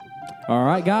All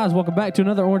right, guys, welcome back to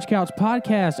another Orange Couch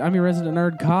podcast. I'm your resident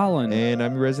nerd, Colin. And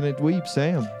I'm your resident dweeb,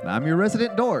 Sam. And I'm your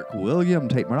resident dork, William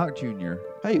Tate Murdoch Jr.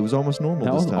 Hey, it was almost normal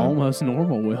That this was time. almost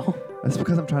normal, Will. That's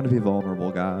because I'm trying to be vulnerable,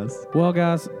 guys. Well,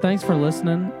 guys, thanks for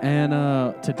listening. And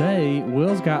today,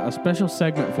 Will's got a special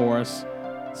segment for us.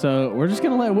 So we're just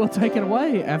going to let Will take it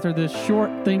away after this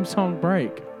short theme song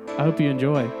break. I hope you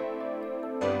enjoy.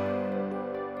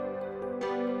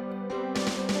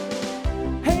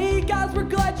 Hey guys, we're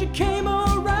glad you came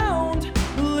around.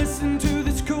 Listen to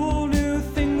this cool new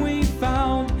thing we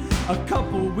found. A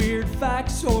couple weird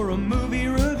facts or a movie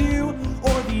review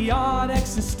or the odd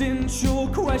existential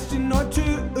question or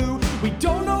two. We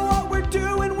don't know what we're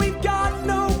doing, we've got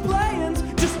no plans.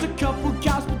 Just a couple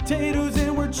couch potatoes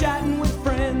and we're chatting with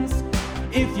friends.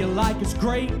 If you like us,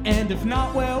 great, and if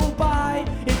not, well, bye.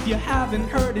 If you haven't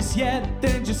heard us yet,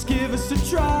 then just give us a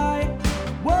try.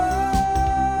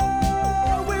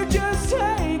 Whoa, we're just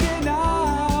hanging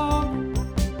out,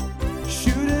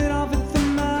 shooting off at the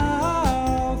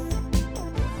mouth.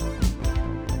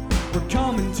 We're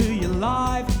coming to you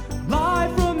live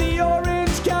from the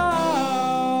Orange Couch.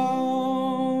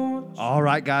 All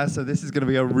right, guys, so this is going to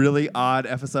be a really odd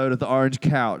episode of the Orange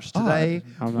Couch. Today,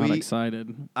 I'm not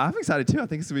excited. I'm excited, too. I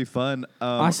think it's going to be fun.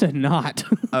 I said not.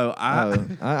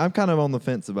 I'm kind of on the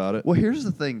fence about it. Well, here's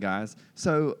the thing, guys.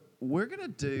 So we're going to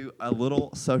do a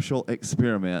little social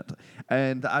experiment.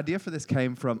 And the idea for this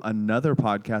came from another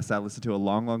podcast I listened to a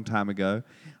long, long time ago.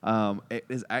 It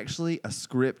is actually a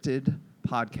scripted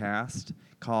podcast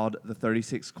called The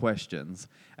 36 Questions.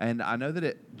 And I know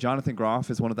that Jonathan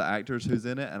Groff is one of the actors who's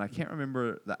in it, and I can't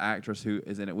remember the actress who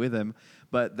is in it with him,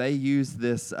 but they use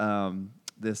this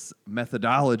this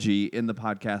methodology in the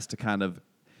podcast to kind of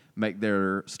make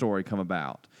their story come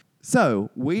about.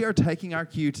 So we are taking our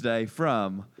cue today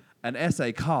from an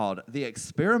essay called The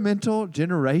Experimental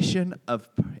Generation of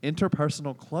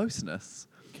Interpersonal Closeness.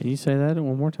 Can you say that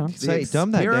one more time?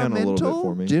 Dumb that down a little bit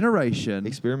for me.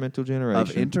 Experimental generation of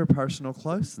interpersonal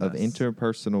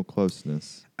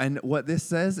closeness. And what this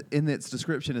says in its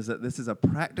description is that this is a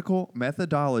practical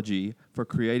methodology for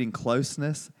creating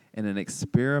closeness in an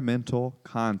experimental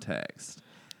context.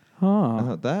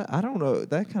 That I don't know.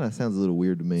 That kind of sounds a little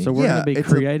weird to me. So we're going to be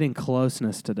creating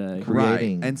closeness today.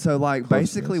 Right. And so,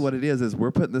 basically what it is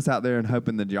we're putting this out there and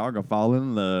hoping that y'all are going to fall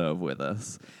in love with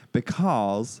us.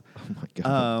 Because... Oh, my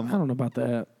God. I don't know about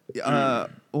that.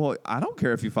 Well, I don't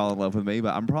care if you fall in love with me,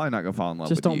 but I'm probably not going to fall in love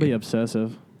with you. Just don't be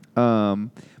obsessive.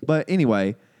 But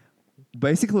anyway,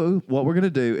 basically what we're going to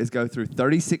do is go through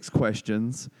 36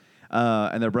 questions,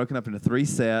 and they're broken up into 3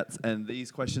 sets, and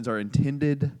these questions are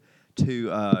intended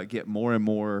to get more and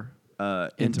more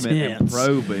intimate and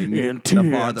probing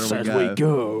the farther we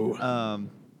go.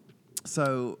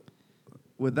 So,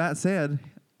 with that said,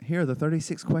 here are the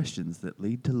 36 questions that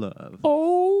lead to love.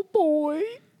 Oh, boy.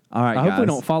 All right, I hope we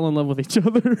don't fall in love with each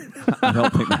other. I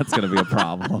don't think that's going to be a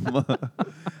problem.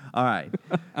 All right.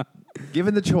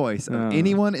 Given the choice of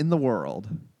anyone in the world,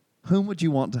 whom would you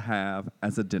want to have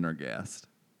as a dinner guest?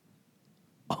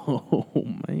 Oh,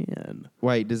 man.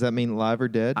 Wait, does that mean live or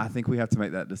dead? I think we have to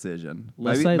make that decision.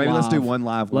 Maybe let's do one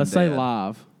live, one Let's dead. say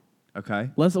live.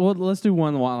 Okay. Let's do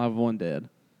one live, one dead.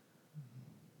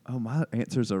 Oh, my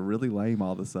answers are really lame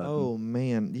all of a sudden. Oh,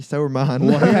 man. So are mine.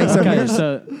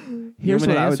 So here's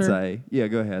what I would say. Yeah,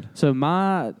 go ahead. So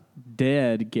my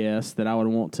dead guest that I would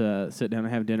want to sit down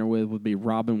and have dinner with would be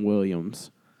Robin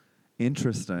Williams.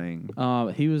 Interesting.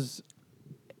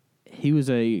 He was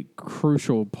a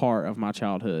crucial part of my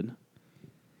childhood.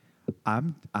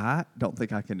 I don't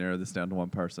think I can narrow this down to one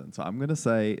person. So I'm going to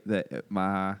say that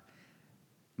my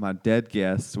dead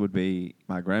guest would be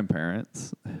my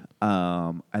grandparents,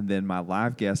 and then my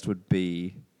live guest would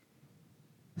be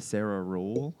Sarah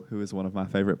Rule, who is one of my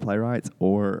favorite playwrights,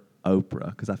 or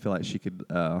Oprah, because I feel like she could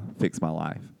fix my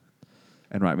life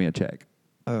and write me a check.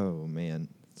 Oh, man.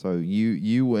 So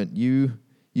you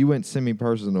went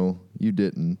semi-personal. You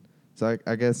didn't. So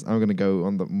I guess I'm going to go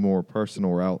on the more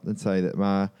personal route and say that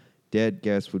my dead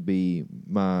guest would be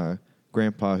my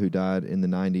grandpa who died in the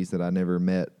 90s that I never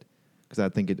met, because I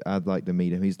think I'd like to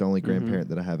meet him. He's the only grandparent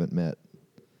that I haven't met.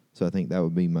 So I think that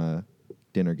would be my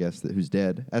dinner guest who's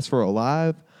dead. As for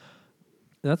alive...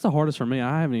 That's the hardest for me.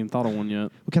 I haven't even thought of one yet.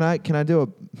 Can I do a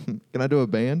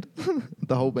band?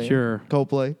 The whole band? Sure.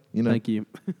 Coldplay, you know. Thank you.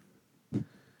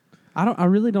 I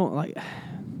really don't like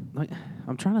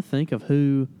I'm trying to think of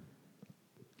who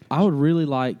I would really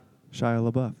like.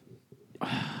 Shia LaBeouf.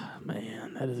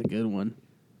 Man, that is a good one.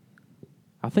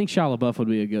 I think Shia LaBeouf would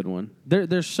be a good one.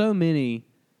 There's so many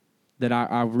that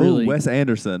I really... Wes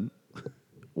Anderson.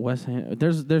 West Ham.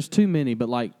 There's too many, but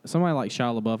like somebody like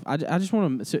Shia LaBeouf, I just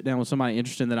want to sit down with somebody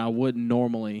interesting that I wouldn't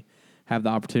normally have the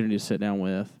opportunity to sit down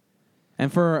with.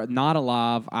 And for not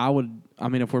alive,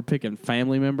 if we're picking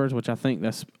family members, which I think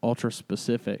that's ultra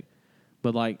specific,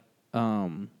 but like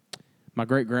my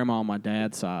great grandma on my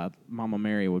dad's side, Mama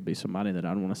Mary, would be somebody that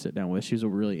I'd want to sit down with. She's a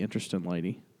really interesting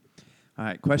lady. All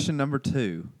right, question number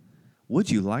 2. Would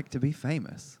you like to be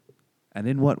famous? And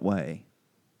in what way?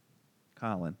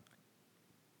 Colin.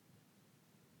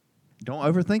 Don't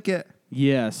overthink it.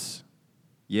 Yes.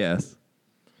 Yes.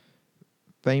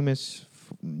 Famous,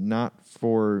 not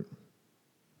for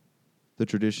the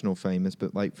traditional famous,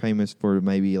 but like famous for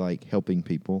maybe like helping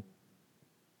people.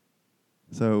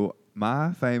 So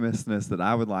my famousness that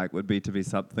I would like would be to be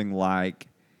something like,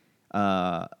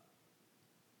 I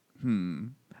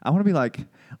want to be like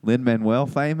Lin-Manuel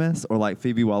famous or like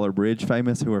Phoebe Waller-Bridge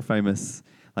famous, who are famous.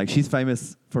 Like she's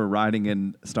famous for writing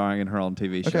and starring in her own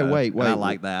TV show. Okay, wait. I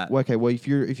like that. Okay, well if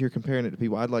you're comparing it to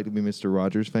people, I'd like to be Mr.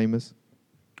 Rogers famous.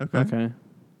 Okay.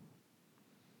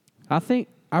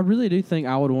 I really do think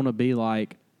I would want to be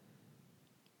like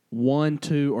 1,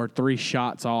 2, or 3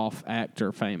 shots off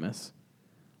actor famous.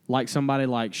 Like somebody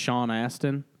like Sean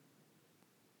Astin.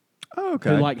 Oh, okay.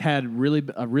 Who like had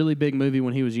a really big movie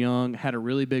when he was young, had a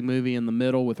really big movie in the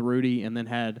middle with Rudy, and then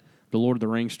had the Lord of the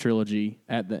Rings trilogy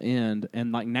at the end.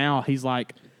 And like now he's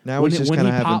like Now he's just kind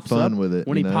of having fun with it.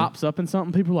 When he pops up in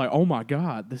something, people are like, "Oh my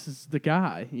God, this is the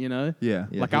guy!" You know? Yeah.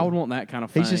 Like I would want that kind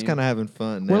of fame. He's just kind of having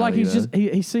fun. Now, Where like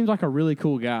he seems like a really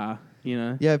cool guy. You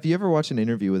know? Yeah. If you ever watch an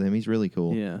interview with him, he's really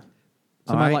cool. Yeah.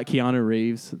 Somebody right. like Keanu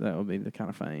Reeves, that would be the kind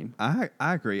of fame. I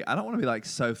agree. I don't want to be like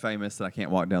so famous that I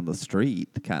can't walk down the street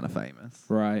kind of famous.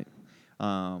 Right.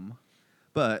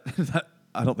 But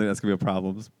I don't think that's going to be a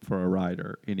problem for a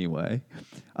writer anyway.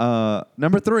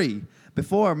 Number 3,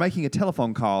 before making a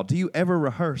telephone call, do you ever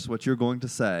rehearse what you're going to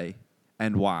say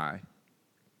and why?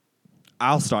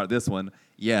 I'll start this one.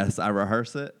 Yes, I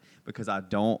rehearse it because I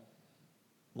don't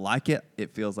like it.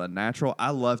 It feels unnatural.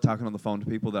 I love talking on the phone to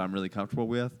people that I'm really comfortable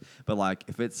with, but like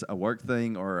if it's a work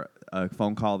thing or a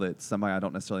phone call that's somebody I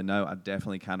don't necessarily know, I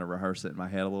definitely kind of rehearse it in my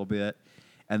head a little bit.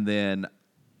 And then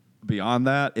beyond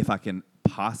that, if I can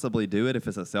possibly do it, if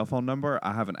it's a cell phone number,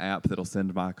 I have an app that'll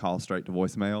send my call straight to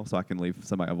voicemail, so I can leave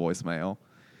somebody a voicemail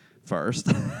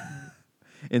first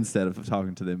instead of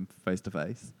talking to them face to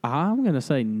face. I'm going to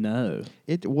say no.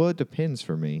 It depends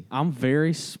for me.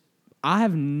 I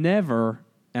have never,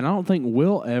 and I don't think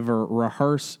will ever,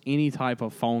 rehearse any type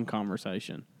of phone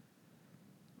conversation.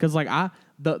 Because like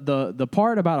the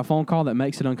part about a phone call that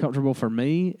makes it uncomfortable for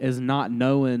me is not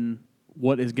knowing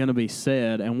what is going to be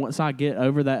said. And once I get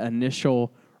over that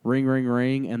initial ring, ring,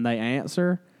 ring, and they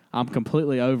answer, I'm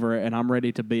completely over it, and I'm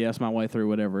ready to BS my way through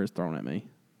whatever is thrown at me.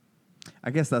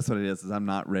 I guess that's what it is I'm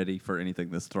not ready for anything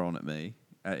that's thrown at me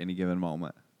at any given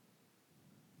moment.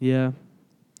 Yeah.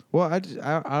 Well,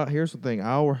 here's the thing.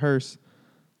 I'll rehearse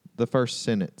the first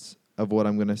sentence of what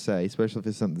I'm going to say, especially if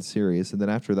it's something serious, and then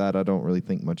after that, I don't really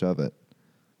think much of it.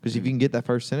 Because if you can get that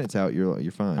first sentence out,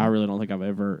 you're fine. I really don't think I've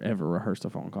ever rehearsed a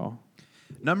phone call.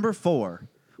 Number 4,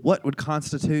 what would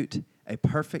constitute a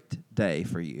perfect day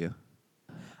for you?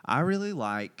 I really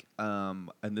like, and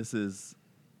this is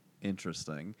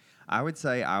interesting, I would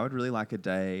say I would really like a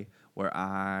day where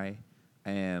I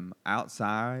am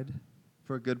outside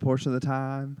for a good portion of the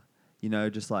time,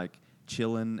 just like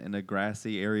chilling in a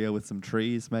grassy area with some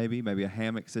trees, maybe a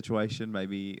hammock situation,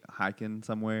 maybe hiking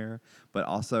somewhere, but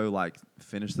also like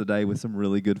finish the day with some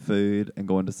really good food and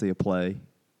going to see a play.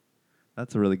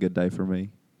 That's a really good day for me.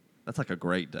 That's like a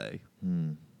great day.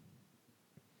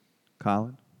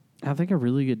 Colin? I think a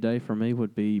really good day for me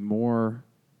would be more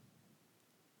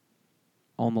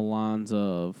on the lines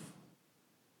of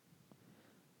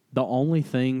the only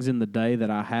things in the day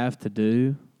that I have to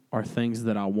do are things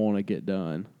that I want to get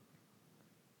done.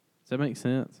 Does that make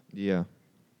sense? Yeah.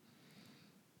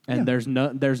 And there's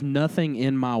nothing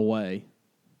in my way.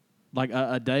 Like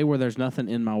a day where there's nothing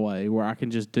in my way, where I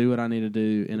can just do what I need to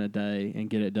do in a day and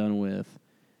get it done with,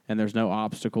 and there's no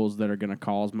obstacles that are going to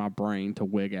cause my brain to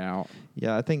wig out.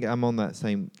 Yeah, I think I'm on that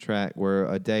same track where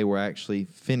a day where I actually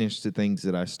finish the things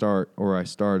that I started,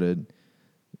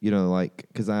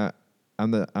 because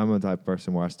I'm a type of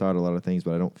person where I start a lot of things,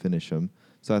 but I don't finish them.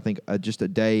 So I think just a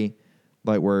day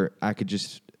like where I could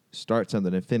just start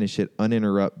something and finish it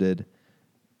uninterrupted,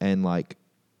 and I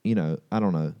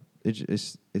don't know.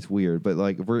 It's weird, but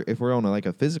like if we're on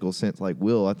a physical sense, like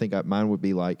I think mine would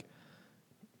be like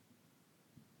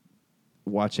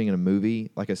watching a movie,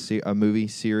 like a movie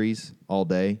series all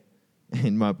day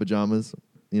in my pajamas,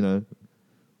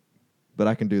 But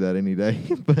I can do that any day.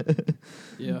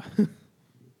 Yeah.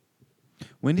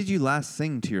 When did you last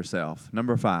sing to yourself?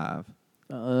 Number 5.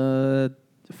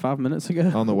 5 minutes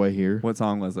ago. On the way here, What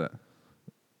song was it?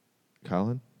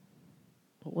 Colin.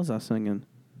 What was I singing?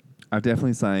 I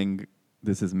definitely sang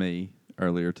This Is Me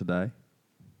earlier today.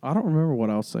 I don't remember what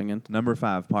I was singing. Number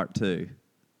 5, part 2.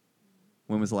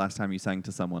 When was the last time you sang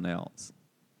to someone else?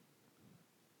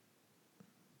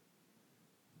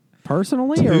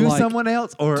 Personally, or To like someone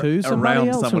else or to somebody around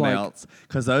else, or someone like else?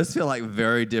 Because those feel like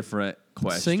very different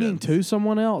questions. singing to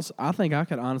someone else? I think I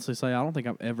could honestly say I don't think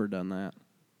I've ever done that.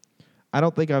 I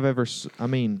don't think I've ever. I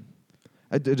mean,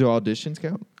 do auditions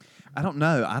count? I don't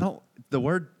know. The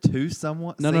word to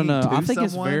someone. No. singing to I think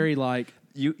it's someone, very like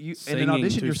you in an singing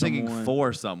audition to you're singing someone.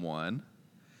 for someone,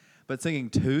 but singing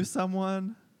to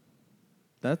someone,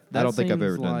 that. I don't think I've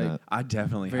seems ever done like- that. I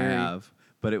definitely Very- have,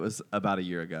 but it was about a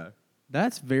year ago.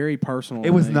 That's very personal. It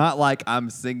to was me. not like I'm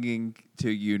singing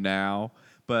to you now,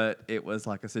 but it was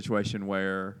like a situation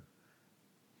where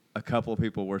a couple of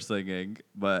people were singing,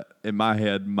 but in my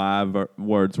head, my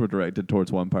words were directed towards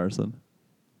one person.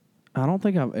 I don't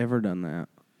think I've ever done that.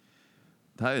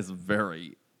 That is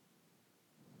very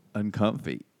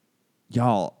uncomfy.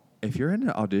 Y'all, if you're in an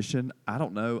audition, I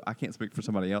don't know, I can't speak for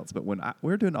somebody else, but when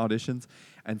we're doing auditions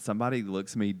and somebody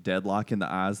looks me deadlock in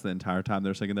the eyes the entire time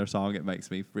they're singing their song, it makes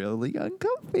me really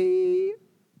uncomfy.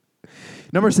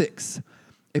 Number 6,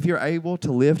 if you're able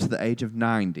to live to the age of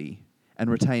 90 and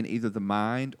retain either the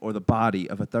mind or the body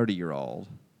of a 30-year-old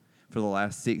for the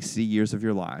last 60 years of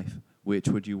your life, which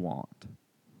would you want?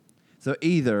 So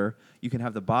either you can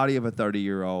have the body of a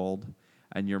 30-year-old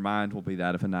and your mind will be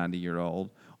that of a 90-year-old,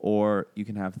 or you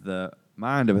can have the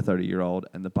mind of a 30-year-old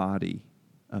and the body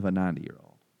of a 90-year-old.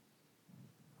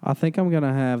 I think I'm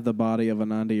gonna have the body of a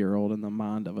 90-year-old and the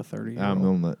mind of a 30-year-old. I'm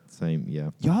on that same.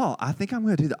 Yeah. Y'all, I think I'm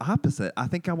going to do the opposite. I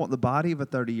think I want the body of a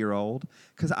 30-year-old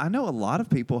because I know a lot of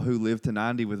people who live to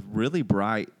 90 with really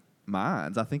bright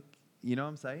minds. I think, you know what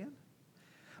I'm saying?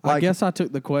 I guess I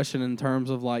took the question in terms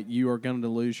of like you are going to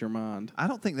lose your mind. I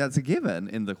don't think that's a given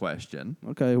in the question.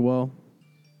 Okay, well,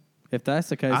 if that's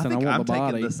the case, I then I think want I'm the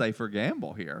body. taking the safer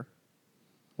gamble here.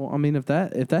 Well, I mean, if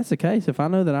that's the case, if I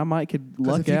know that I might could Because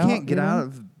luck if you out, can't get know? out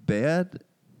of bed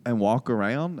and walk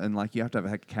around and like you have to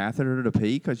have a catheter to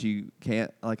pee because you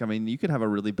can't, like, I mean, you could have a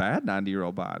really bad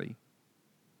 90-year-old body.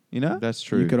 You know? That's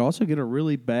true. You could also get a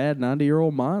really bad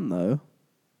 90-year-old mind though,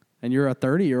 and you're a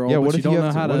 30-year-old. Yeah, but what you if don't you know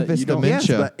have to- how what to? if it's You don't,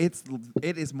 dementia? Yes, but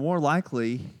it is more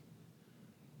likely.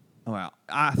 Well,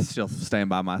 I still stand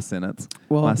by my sentence.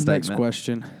 well, my next statement.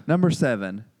 question. Number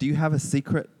 7. Do you have a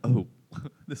secret? Oh,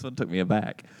 this one took me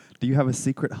aback. Do you have a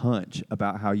secret hunch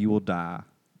about how you will die?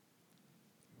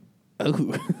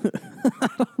 Oh,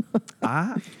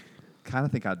 I kind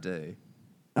of think I do.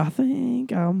 I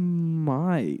think I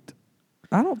might.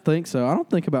 I don't think so. I don't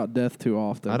think about death too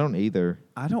often. I don't either.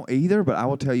 I don't either, but I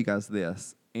will tell you guys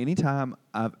this. Anytime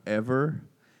I've ever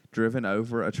driven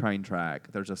over a train track,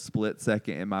 there's a split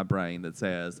second in my brain that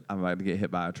says I'm about to get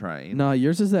hit by a train. No,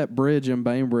 yours is that bridge in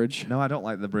Bainbridge. No, I don't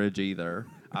like the bridge either.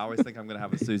 I always think I'm going to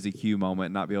have a Susie Q moment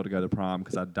and not be able to go to prom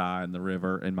because I die in the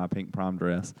river in my pink prom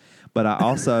dress. But I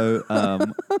also,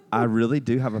 I really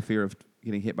do have a fear of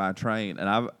getting hit by a train. And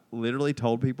I've literally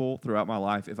told people throughout my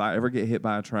life, if I ever get hit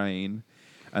by a train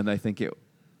and they think it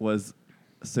was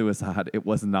suicide, it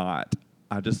was not.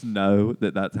 I just know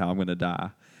that that's how I'm going to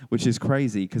die, which is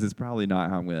crazy because it's probably not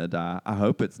how I'm going to die. I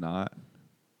hope it's not.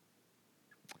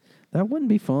 That wouldn't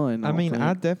be fun. I mean, don't I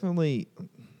think. definitely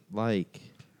like.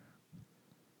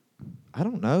 I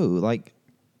don't know. Like,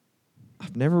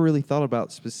 I've never really thought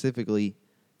about specifically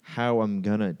how I'm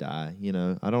gonna die. You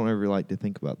know, I don't ever like to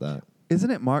think about that. Isn't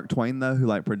it Mark Twain, though, who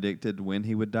like predicted when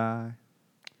he would die?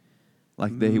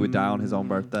 Like that he would die on his own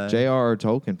birthday? J.R.R.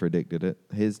 Tolkien predicted it,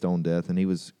 his own death, and he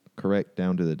was correct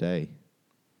down to the day.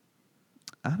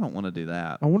 I don't want to do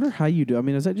that. I wonder how you do. I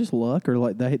mean, is that just luck or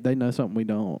like they know something we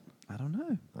don't? I don't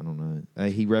know. I don't know.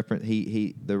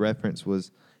 The reference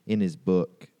was in his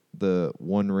book, the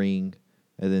one ring,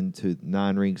 and then to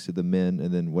 9 rings to the men,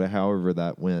 and then however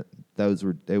that went.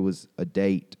 There was a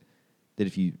date that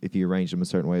if you arranged them a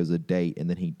certain way, it was a date, and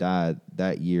then he died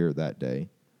that year, that day.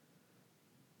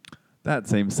 That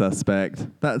seems suspect.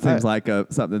 That seems like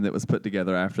something that was put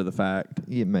together after the fact.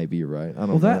 Yeah, maybe you're right. I don't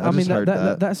Well, that know. I mean just heard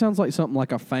that sounds like something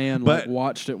like a fan But- like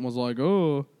watched it and was like,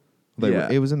 oh.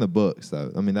 Yeah. It was in the books,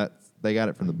 though. I mean, they got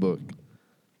it from the book.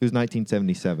 It was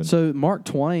 1977. So Mark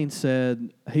Twain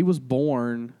said he was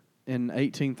born in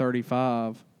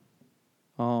 1835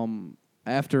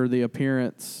 after the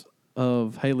appearance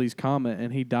of Halley's Comet,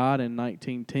 and he died in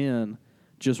 1910,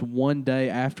 just one day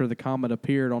after the comet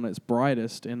appeared on its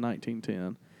brightest in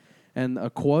 1910. And a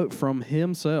quote from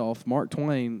himself, Mark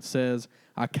Twain, says,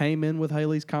 I came in with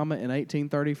Halley's Comet in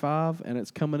 1835, and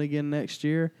it's coming again next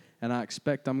year, and I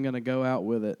expect I'm going to go out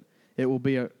with it. It will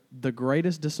be the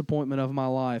greatest disappointment of my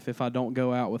life if I don't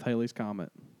go out with Halley's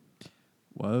Comet.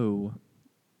 Whoa.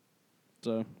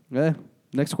 So,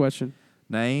 next question.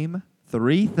 Name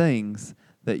 3 things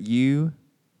that you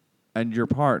and your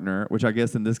partner, which I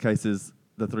guess in this case is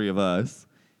the 3 of us,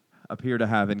 appear to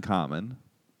have in common.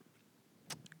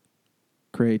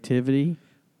 Creativity.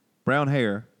 Brown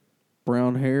hair.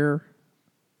 Brown hair.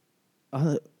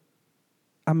 I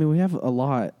mean, we have a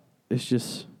lot. It's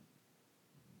just...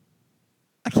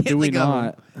 I can't Do we think of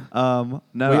not? them.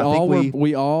 No,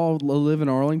 We all live in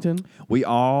Arlington. we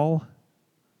all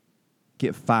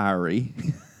get fiery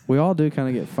We all do kind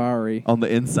of get fiery. on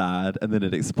the inside, and then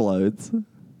it explodes.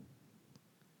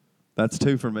 That's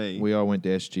 2 for me. We all went to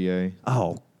SGA.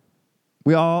 Oh,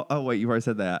 wait, you already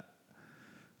said that.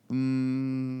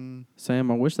 Sam,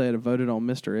 I wish they had voted on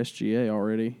Mr. SGA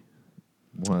already,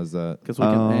 Why is that? because we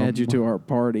can add you to our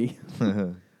party,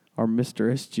 our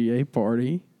Mr. SGA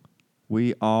party.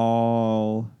 We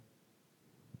all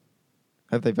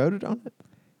Have they voted on it?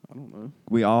 I don't know.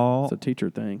 It's It's a teacher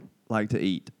thing. like to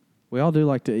eat. We all do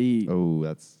like to eat. Oh,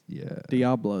 that's yeah.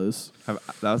 Diablos.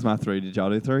 That was my 3. Did y'all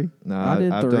do 3? No, I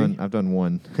did I've 3. I've done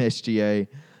 1. SGA.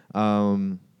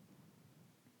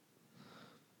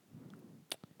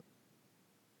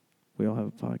 We all have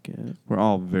a podcast. We're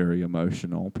all very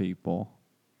emotional people.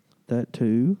 That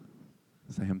too.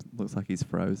 Sam looks like he's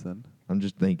frozen. I'm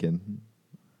just thinking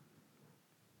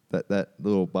that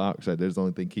little box right there's the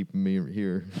only thing keeping me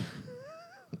here.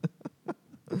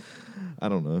 I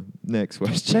don't know. Next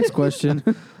question. Next question.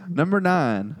 Number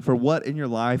 9. For what in your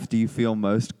life do you feel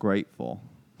most grateful?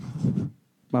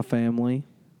 My family.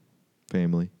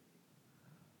 Family.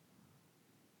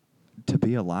 To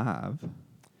be alive.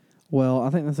 Well, I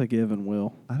think that's a given,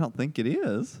 Will. I don't think it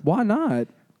is. Why not?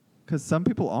 Because some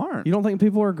people aren't. You don't think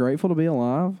people are grateful to be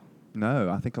alive? No,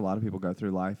 I think a lot of people go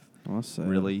through life Oh, that's sad.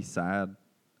 really sad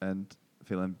and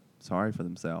feeling sorry for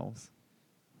themselves.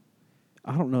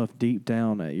 I don't know if deep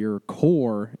down at your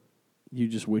core, you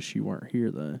just wish you weren't here,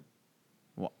 though.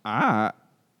 Well, I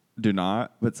do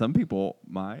not, but some people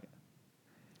might.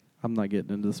 I'm not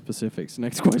getting into the specifics.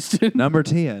 Next question. Number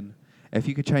 10. If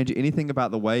you could change anything about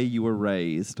the way you were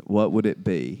raised, what would it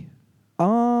be?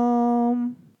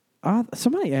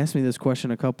 Somebody asked me this question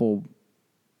a couple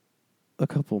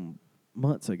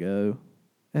months ago,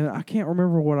 and I can't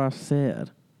remember what I said.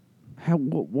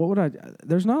 What would I?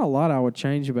 There's not a lot I would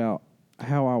change about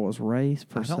how I was raised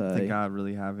per se. I don't think I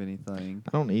really have anything.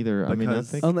 I don't either. I mean, I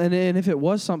Because- think And if it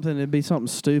was something, it'd be something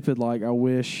stupid like I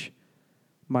wish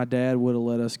my dad would have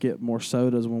let us get more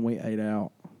sodas when we ate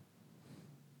out.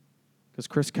 Because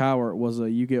Chris Cowart was a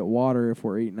you get water if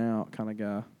we're eating out kind of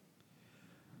guy.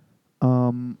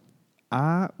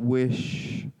 I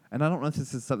wish, and I don't know if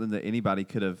this is something that anybody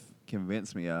could have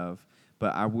convinced me of,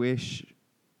 but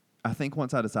I think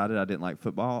once I decided I didn't like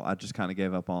football, I just kind of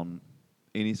gave up on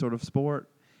any sort of sport.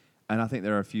 And I think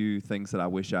there are a few things that I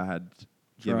wish I had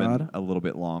given Tried. a little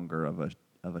bit longer of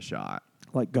a shot.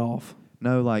 Like golf.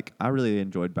 No, like I really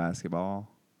enjoyed basketball.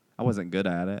 I wasn't good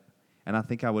at it. And I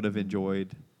think I would have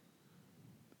enjoyed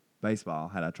baseball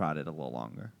had I tried it a little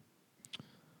longer.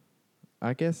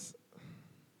 I guess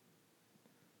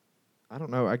I don't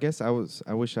know. I guess I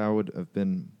wish I would have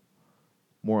been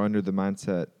more under the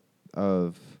mindset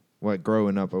of like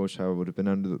growing up. I wish I would have been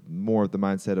under more of the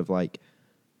mindset of like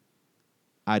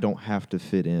I don't have to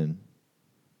fit in,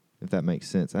 if that makes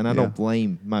sense. And I don't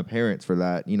blame my parents for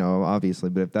that, you know, obviously.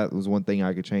 But if that was one thing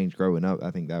I could change growing up,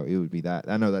 I think that it would be that.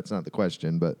 I know that's not the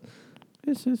question, but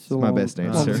It's my best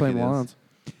along the answer. same It is.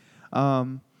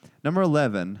 lines. Number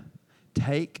 11,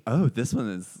 this one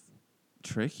is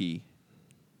tricky.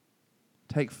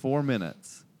 Take 4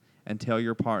 minutes and tell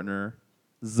your partner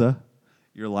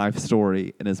your life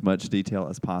story in as much detail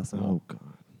as possible. Oh God.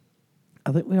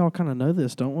 I think we all kind of know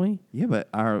this, don't we? Yeah, but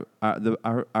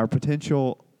our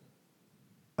potential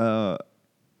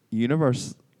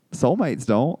universe soulmates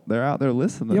don't. They're out there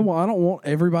listening. Yeah, well, I don't want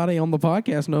everybody on the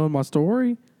podcast knowing my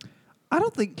story. I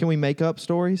don't think. Can we make up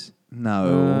stories?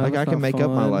 No. Like that's I can not make up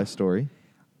my fun. life story.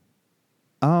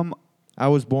 I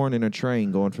was born in a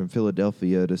train going from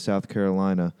Philadelphia to South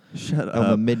Carolina Shut on up.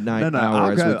 the midnight No,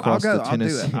 hour as we crossed the I'll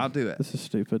Tennessee. I'll do it. This is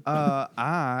stupid.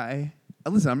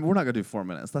 Listen, we're not going to do 4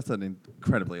 minutes. That's an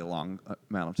incredibly long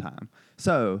amount of time.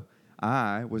 So,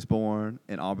 I was born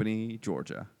in Albany,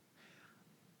 Georgia.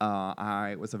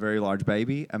 I was a very large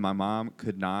baby, and my mom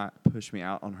could not push me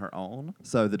out on her own.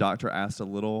 So the doctor asked a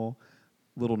little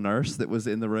nurse that was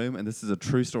in the room, and this is a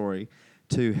true story,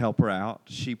 to help her out.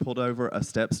 She pulled over a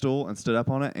step stool and stood up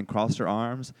on it and crossed her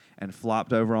arms and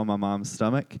flopped over on my mom's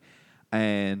stomach.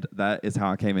 And that is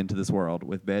how I came into this world,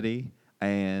 with Betty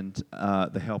and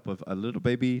the help of a little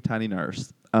baby tiny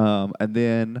nurse. And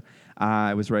then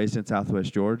I was raised in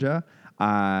Southwest Georgia.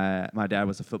 My dad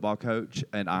was a football coach,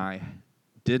 and I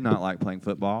did not like playing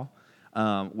football,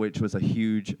 which was a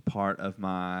huge part of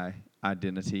my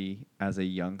identity as a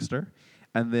youngster.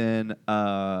 And then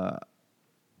the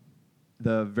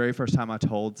very first time I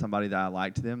told somebody that I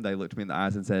liked them, they looked me in the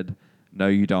eyes and said, "No,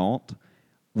 you don't,"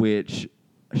 which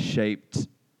shaped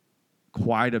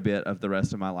quite a bit of the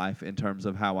rest of my life in terms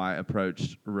of how I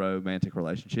approached romantic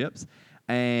relationships.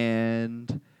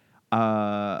 And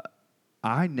I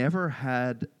never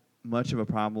had much of a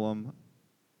problem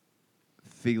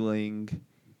feeling...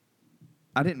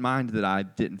 I didn't mind that I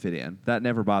didn't fit in. That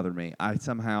never bothered me. I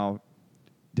somehow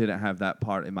didn't have that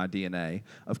part in my DNA.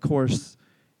 Of course,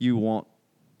 you want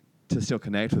to still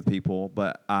connect with people,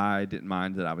 but I didn't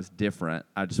mind that I was different.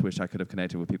 I just wish I could have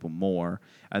connected with people more.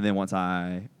 And then once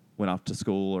I went off to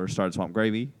school or started Swamp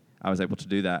Gravy, I was able to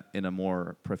do that in a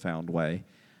more profound way.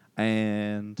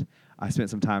 And I spent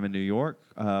some time in New York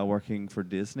working for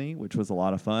Disney, which was a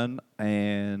lot of fun.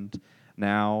 And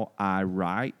now I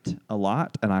write a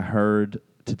lot. And I heard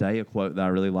today a quote that I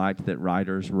really liked, that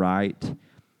writers write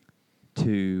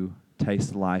to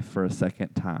taste life for a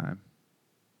second time.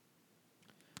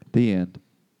 The end.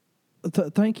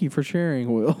 Thank you for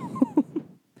sharing, Will.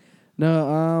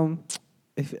 No,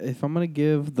 if I'm gonna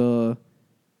give the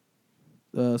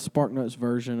Spark Notes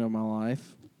version of my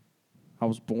life, I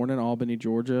was born in Albany,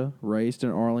 Georgia, raised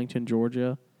in Arlington,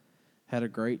 Georgia, had a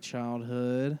great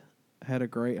childhood, had a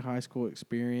great high school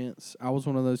experience. I was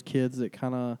one of those kids that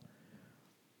kind of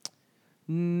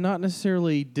not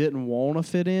necessarily didn't want to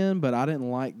fit in, but I didn't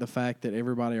like the fact that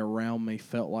everybody around me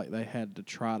felt like they had to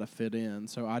try to fit in.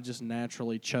 So I just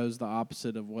naturally chose the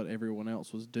opposite of what everyone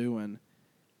else was doing,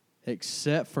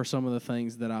 except for some of the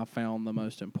things that I found the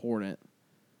most important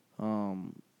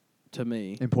to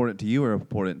me. Important to you or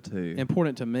important to...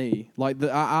 Important to me. Like,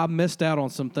 I missed out on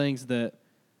some things that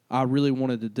I really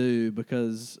wanted to do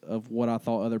because of what I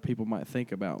thought other people might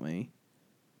think about me.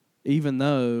 Even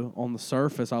though on the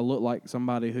surface I looked like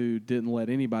somebody who didn't let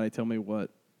anybody tell me what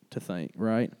to think,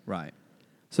 right? Right.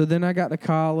 So then I got to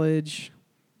college.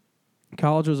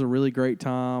 College was a really great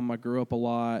time. I grew up a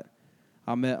lot.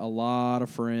 I met a lot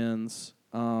of friends.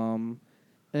 And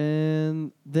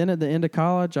then at the end of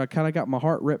college, I kind of got my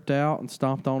heart ripped out and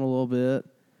stomped on a little bit.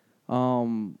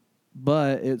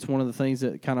 But it's one of the things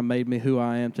that kind of made me who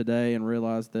I am today, and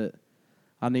realized that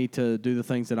I need to do the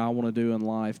things that I want to do in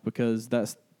life, because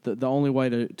that's the only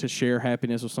way to share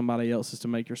happiness with somebody else is to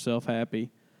make yourself happy.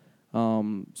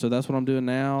 So that's what I'm doing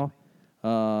now.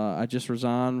 I just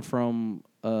resigned from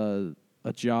a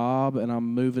job, and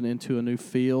I'm moving into a new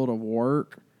field of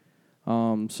work.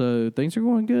 So things are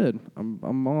going good.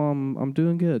 I'm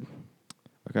doing good.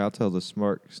 Okay, I'll tell the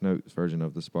Sparks Notes version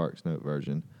of the Sparks Note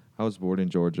version. I was born in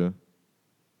Georgia,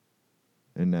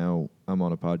 and now I'm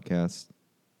on a podcast,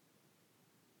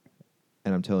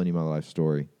 and I'm telling you my life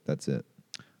story. That's it.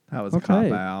 That was a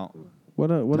cop-out. What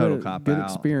Total a cop good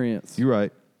out. experience. You're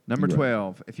right. Number You're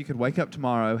 12. Right. If you could wake up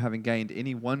tomorrow having gained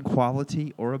any one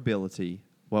quality or ability,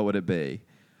 what would it be?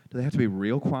 Do they have to be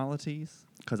real qualities?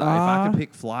 Because if I could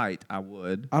pick flight, I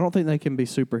would. I don't think they can be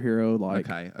superhero-like.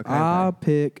 Okay. I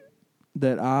pick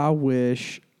that I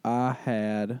wish I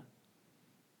had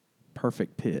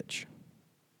perfect pitch.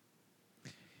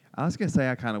 I was going to say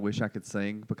I kind of wish I could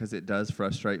sing, because it does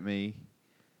frustrate me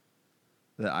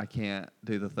that I can't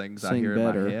do the things I hear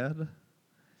better in my head.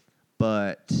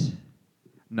 But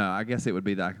no, I guess it would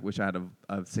be that I wish I had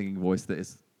a singing voice that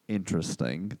is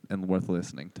interesting and worth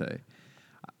listening to.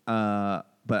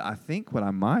 But I think what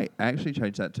I might actually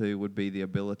change that to would be the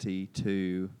ability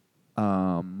to...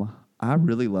 I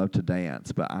really love to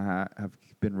dance, but I have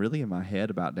been really in my head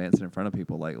about dancing in front of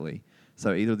people lately.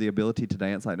 So either the ability to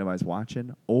dance like nobody's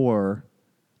watching, or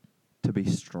to be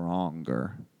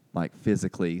stronger, like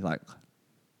physically, like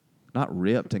not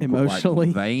ripped and emotionally,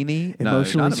 like veiny.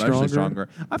 Emotionally, not emotionally stronger.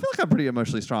 I feel like I'm pretty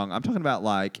emotionally strong. I'm talking about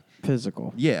like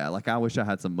physical. Yeah, like I wish I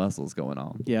had some muscles going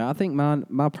on. Yeah, I think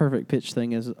my perfect pitch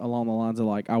thing is along the lines of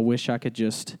like, I wish I could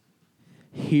just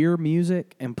hear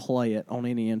music and play it on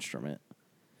any instrument.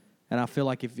 And I feel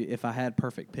like if I had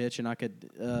perfect pitch and I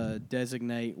could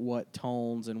designate what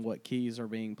tones and what keys are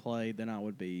being played, then I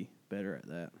would be better at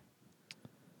that.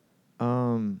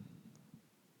 I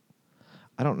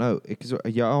don't know. Cause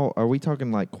y'all, are we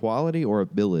talking like quality or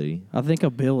ability? I think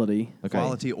ability. Okay.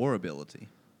 Quality or ability.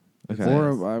 Okay.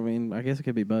 Or, I mean, I guess it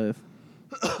could be both.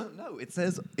 No, it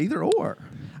says either or.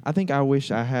 I think I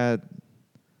wish I had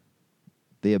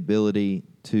the ability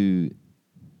to.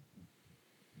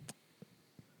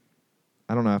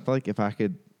 I don't know. I feel like if I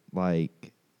could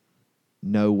like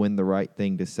know when the right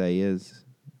thing to say is,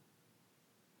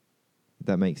 if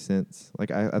that makes sense.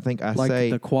 Like I think I Like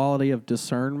say the quality of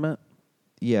discernment.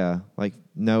 yeah, like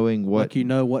knowing what Like you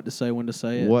know what to say, when to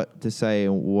say it. what to say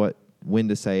and when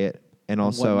to say it, and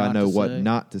also what I not know to what say.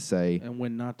 not to say. And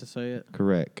when not to say it.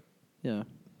 Correct. Yeah.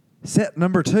 Set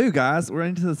number 2, guys. We're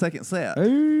into the second set.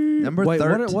 Number Wait,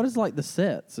 13. what is like the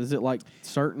sets? Is it like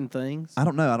certain things? I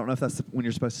don't know. I don't know if that's when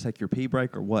you're supposed to take your pee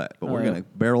break or what, but we're Oh. going to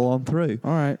barrel on through.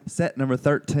 All right. Set number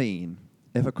 13.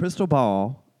 If a crystal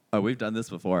ball, we've done this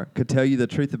before, could tell you the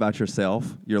truth about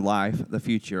yourself, your life, the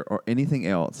future, or anything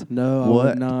else. No, I what,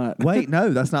 would not. Wait, no,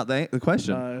 that's not the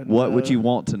question. What would no. you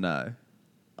want to know?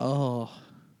 Oh.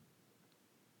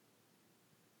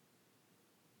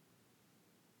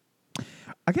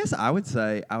 I guess I would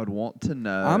say I would want to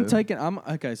know.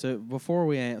 Okay, so before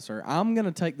we answer, I'm going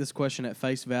to take this question at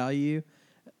face value.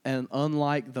 And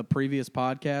unlike the previous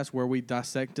podcast where we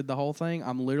dissected the whole thing,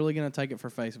 I'm literally going to take it for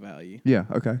face value. Yeah,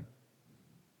 okay.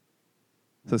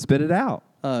 So spit it out.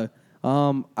 I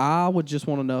would just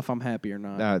want to know if I'm happy or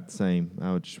not. Same.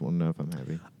 I would just want to know if I'm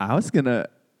happy.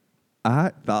 I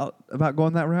thought about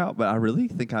going that route, but I really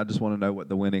think I just want to know what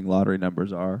the winning lottery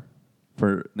numbers are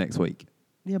for next week.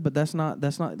 Yeah, but that's not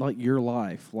like your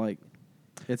life. Like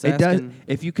it's It does. asking.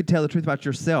 If you could tell the truth about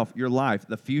yourself, your life,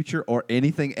 the future, or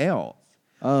anything else.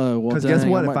 Oh, well, Because guess dang,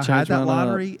 what? I If might I had change that mine up.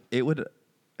 lottery, it would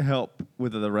help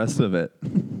with the rest of it.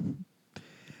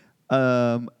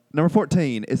 Number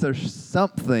 14. Is there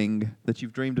something that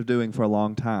you've dreamed of doing for a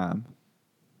long time?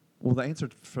 Well, the answer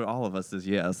for all of us is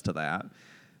yes to that.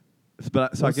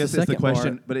 But so I What's the guess it's the second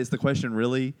question. part? But is the question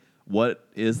really what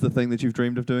is the thing that you've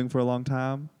dreamed of doing for a long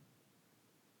time?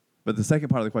 But the second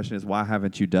part of the question is why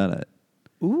haven't you done it?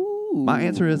 Ooh. My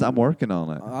answer is I'm working on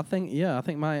it. I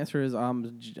think my answer is I'm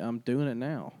doing it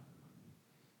now.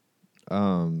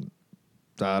 I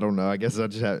don't know. I guess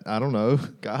I don't know.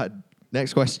 God.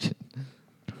 Next question.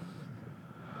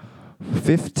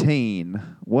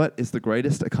 15. What is the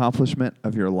greatest accomplishment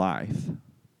of your life?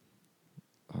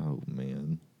 Oh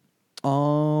man.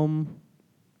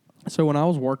 So when I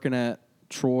was working at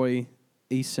Troy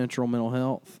East Central Mental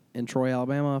Health in Troy,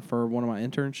 Alabama for one of my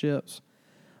internships,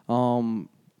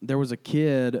 there was a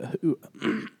kid who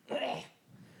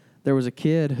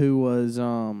was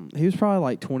he was probably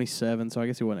like 27, so I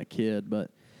guess he wasn't a kid,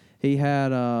 but he had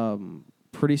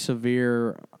pretty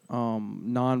severe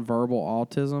nonverbal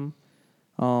autism.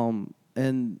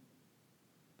 And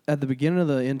at the beginning of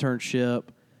the internship,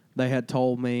 they had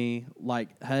told me,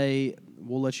 like, hey,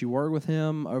 we'll let you work with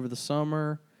him over the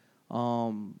summer.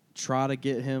 Try to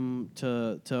get him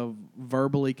to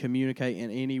verbally communicate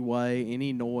in any way.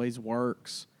 Any noise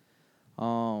works.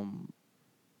 And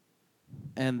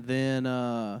then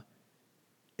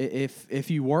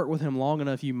if you work with him long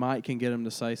enough, you might can get him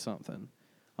to say something.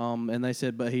 And they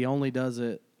said, but he only does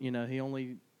it, he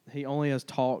only has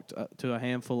talked to a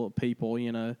handful of people,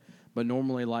 but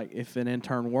normally, like, if an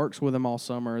intern works with him all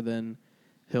summer, then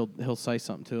he'll say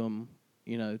something to him,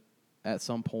 at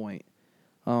some point.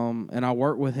 And I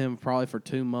worked with him probably for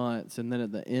 2 months, and then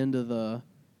at the end of the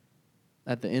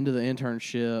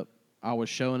internship, I was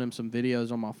showing him some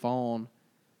videos on my phone,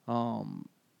 and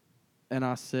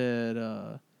I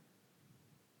said,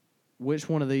 which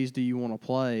one of these do you want to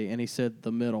play? And he said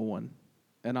the middle one,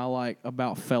 and I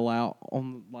about fell out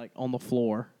on the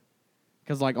floor.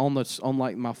 Because on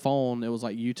my phone, it was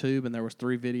like YouTube, and there was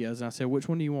 3 videos. And I said, which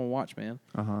one do you want to watch, man?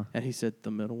 Uh-huh. And he said, the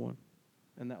middle one.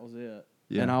 And that was it.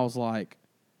 Yeah. And I was like,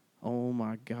 oh,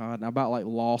 my God. And I about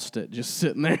lost it just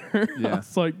sitting there. Yeah. I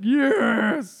was like,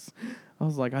 yes. I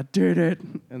was like, I did it.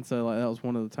 And so that was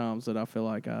one of the times that I feel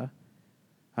like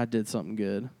I did something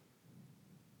good.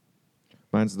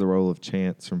 Mine's the role of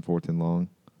Chance from Fourth and Long.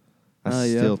 I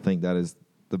Yeah. still think that is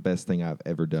the best thing I've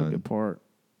ever That's a done. good part.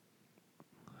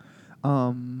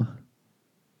 I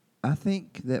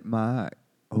think that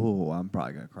I'm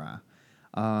probably gonna cry.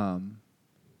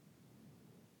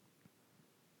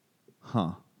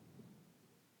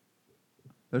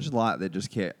 There's a lot that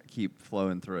just can't keep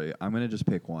flowing through. I'm gonna just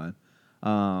pick one,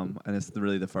 and it's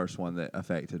really the first one that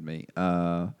affected me.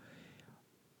 The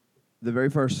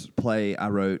very first play I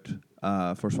wrote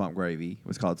for Swamp Gravy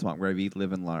was called Swamp Gravy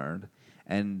Live and Learn,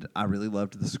 and I really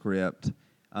loved the script,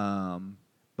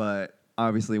 but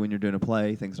obviously, when you're doing a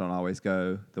play, things don't always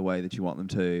go the way that you want them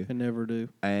to. I never do.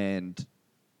 And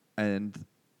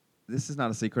this is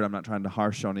not a secret. I'm not trying to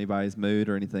harsh on anybody's mood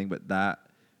or anything, but that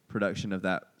production of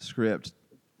that script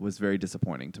was very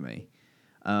disappointing to me.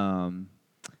 It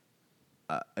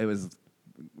was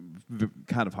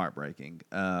kind of heartbreaking.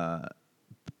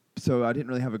 So I didn't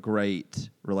really have a great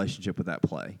relationship with that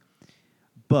play.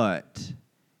 But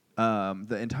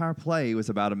the entire play was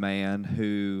about a man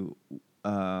who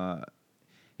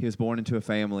he was born into a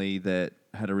family that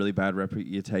had a really bad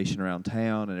reputation around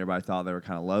town, and everybody thought they were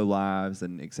kind of low lives,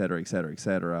 and et cetera, et cetera, et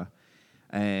cetera.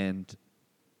 And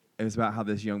it was about how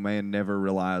this young man never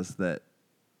realized that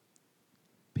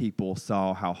people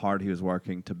saw how hard he was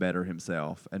working to better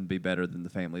himself and be better than the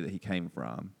family that he came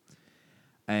from.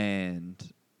 And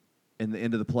in the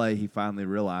end of the play, he finally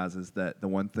realizes that the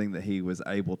one thing that he was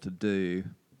able to do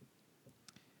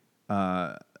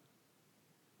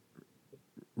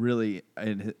really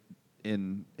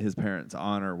in his parents'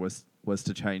 honor was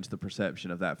to change the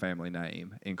perception of that family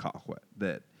name in Colquitt.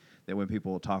 That when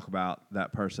people talk about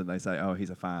that person, they say, "Oh, he's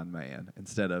a fine man,"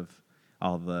 instead of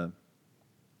all the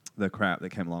crap that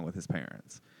came along with his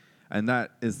parents. And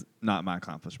that is not my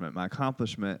accomplishment. My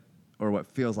accomplishment, or what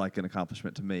feels like an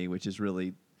accomplishment to me, which is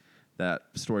really that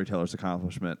storyteller's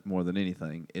accomplishment more than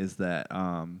anything, is that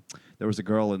there was a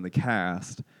girl in the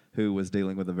cast who was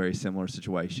dealing with a very similar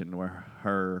situation where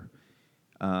her,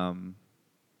 I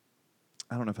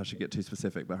don't know if I should get too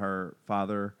specific, but her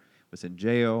father was in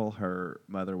jail, her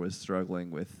mother was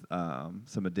struggling with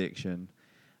some addiction,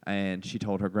 and she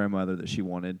told her grandmother that she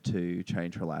wanted to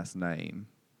change her last name.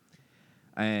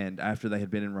 And after they had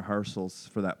been in rehearsals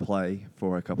for that play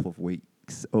for a couple of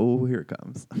weeks, oh, here it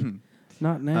comes.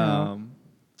 Not now.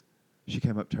 She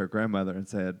came up to her grandmother and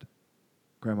said,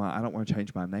 "Grandma, I don't want to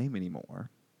change my name anymore."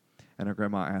 And her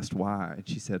grandma asked why, and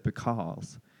she said,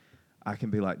 "Because I can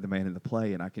be like the man in the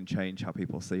play, and I can change how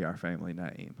people see our family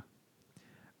name."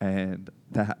 And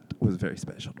that was very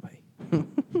special to me.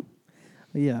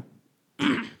 Yeah.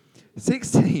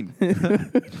 16. I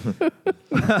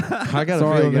got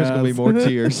Sorry, a feeling there's gonna be guys. more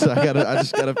tears. I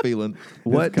just got a feeling.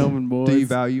 What coming, boys. do you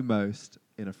value most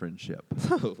in a friendship?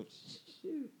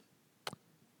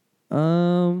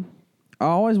 I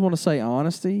always want to say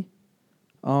honesty.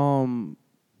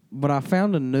 But I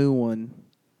found a new one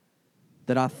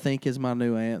that I think is my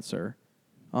new answer.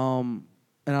 And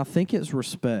I think it's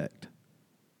respect.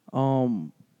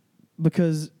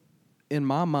 Because in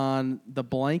my mind, the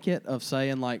blanket of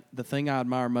saying like the thing I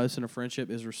admire most in a friendship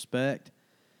is respect.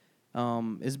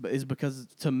 Is because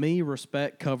to me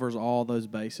respect covers all those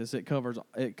bases. It covers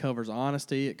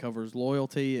honesty, it covers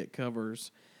loyalty, it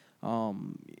covers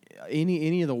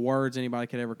any of the words anybody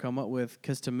could ever come up with.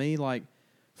 Because to me, like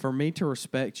for me to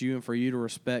respect you and for you to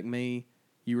respect me,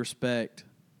 you respect,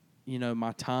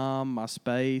 my time, my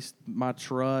space, my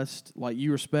trust. Like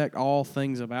you respect all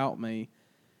things about me.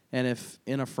 And if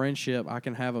in a friendship I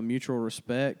can have a mutual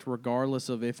respect, regardless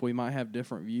of if we might have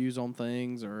different views on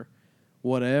things or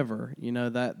whatever,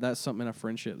 that's something in a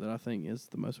friendship that I think is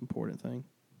the most important thing.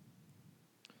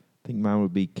 I think mine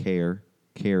would be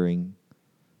caring.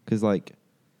 Because, like,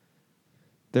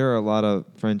 there are a lot of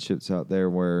friendships out there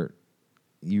where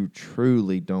you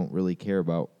truly don't really care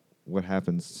about what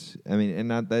happens. I mean, and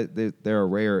not that there are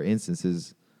rare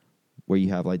instances where you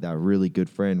have, like, that really good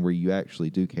friend where you actually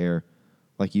do care,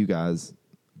 like you guys.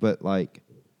 But, like,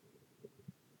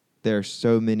 there are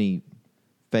so many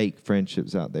fake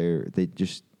friendships out there that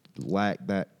just lack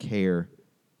that care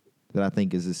that I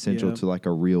think is essential to like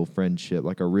a real friendship,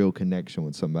 like a real connection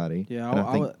with somebody. Yeah,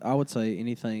 I would say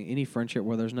any friendship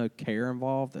where there's no care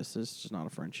involved, this is just not a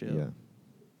friendship. Yeah.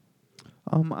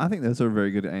 I think those are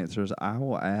very good answers. I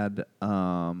will add,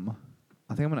 I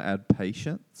think I'm going to add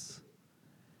patience,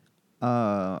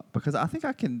 because I think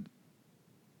I can.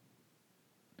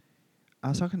 I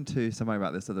was talking to somebody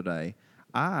about this the other day.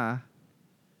 I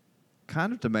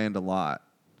kind of demand a lot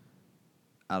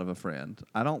out of a friend.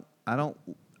 I don't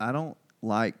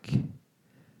like.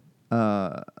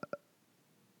 I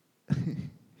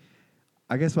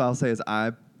guess what I'll say is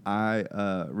I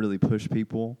really push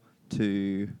people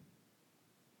to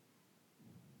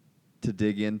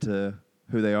dig into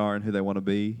who they are and who they want to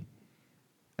be,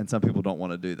 and some people don't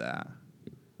want to do that.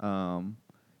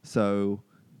 So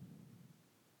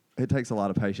it takes a lot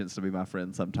of patience to be my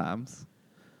friend sometimes.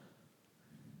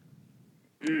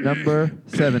 Number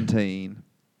 17.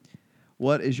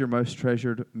 What is your most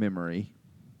treasured memory?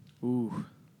 Ooh.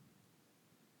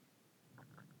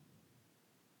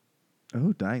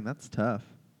 Oh, dang, that's tough.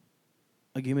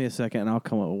 Give me a second and I'll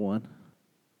come up with one.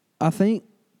 I think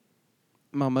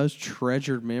my most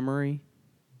treasured memory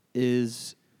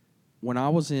is when I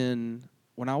was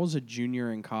a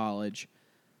junior in college,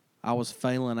 I was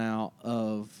failing out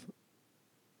of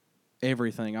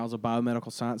everything. I was a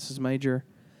biomedical sciences major,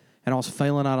 and I was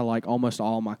failing out of like almost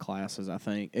all my classes, I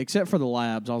think, except for the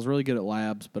labs. I was really good at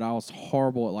labs, but I was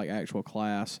horrible at like actual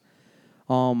class.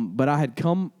 But I had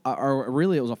or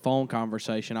really it was a phone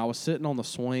conversation. I was sitting on the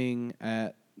swing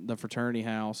at the fraternity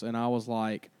house, and I was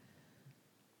like,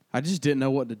 I just didn't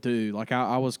know what to do. Like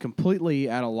I was completely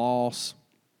at a loss.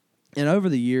 And over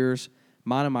the years,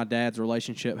 mine and my dad's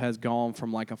relationship has gone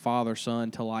from like a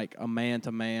father-son to like a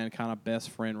man-to-man kind of best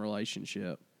friend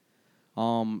relationship.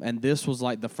 And this was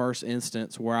like the first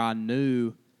instance where I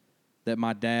knew that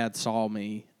my dad saw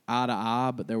me eye to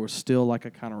eye, but there was still like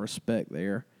a kind of respect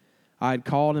there. I had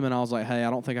called him and I was like, hey, I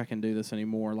don't think I can do this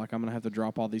anymore. Like, I'm going to have to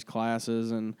drop all these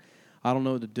classes and I don't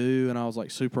know what to do. And I was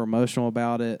like super emotional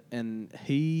about it. And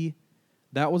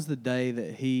that was the day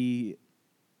that he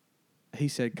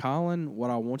said, Colin, what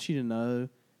I want you to know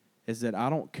is that I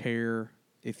don't care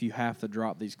if you have to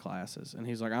drop these classes. And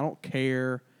he's like, I don't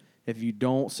care if you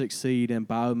don't succeed in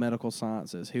biomedical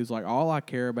sciences. He was like, all I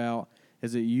care about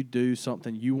is that you do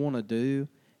something you want to do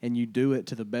and you do it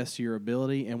to the best of your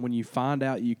ability. And when you find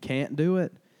out you can't do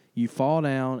it, you fall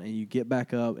down and you get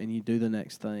back up and you do the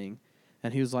next thing.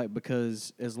 And he was like,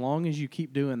 because as long as you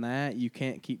keep doing that, you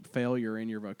can't keep failure in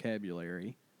your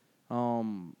vocabulary.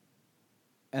 And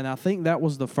I think that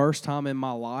was the first time in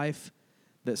my life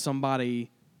that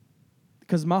somebody,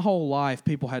 because my whole life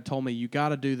people had told me, you got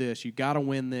to do this, you got to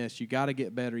win this, you got to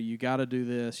get better, you got to do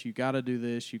this, you got to do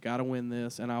this, you got to win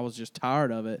this. And I was just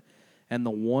tired of it. And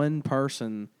the one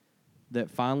person that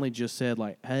finally just said,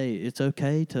 like, hey, it's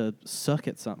okay to suck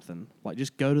at something, like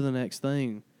just go to the next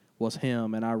thing, was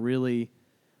him. And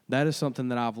that is something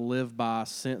that I've lived by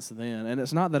since then. And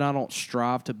it's not that I don't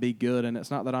strive to be good, and it's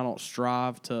not that I don't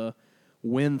strive to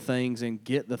win things and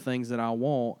get the things that I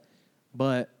want,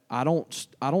 but I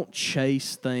don't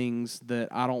chase things that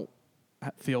I don't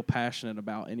feel passionate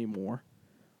about anymore.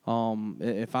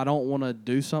 If I don't want to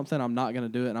do something, I'm not going to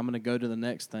do it, and I'm going to go to the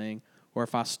next thing. Or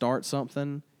if I start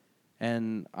something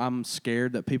and I'm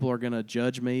scared that people are going to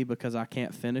judge me because I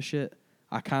can't finish it,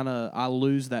 I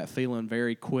lose that feeling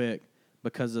very quick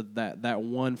because of that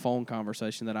one phone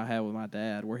conversation that I had with my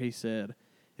dad where he said,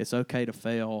 it's okay to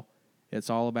fail. It's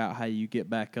all about how you get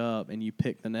back up and you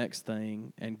pick the next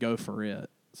thing and go for it.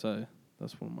 So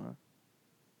that's one of my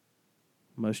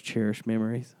most cherished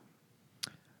memories.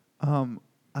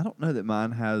 I don't know that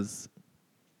mine has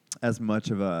as much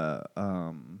of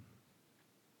a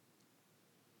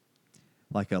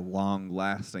like a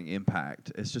long-lasting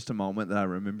impact. It's just a moment that I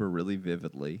remember really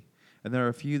vividly, and there are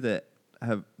a few that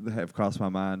have crossed my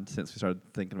mind since we started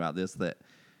thinking about this that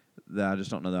I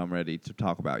just don't know that I'm ready to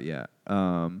talk about yet.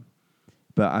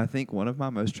 But I think one of my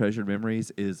most treasured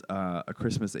memories is a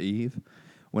Christmas Eve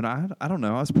when I don't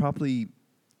know, I was probably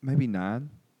maybe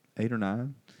 8 or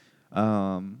 9.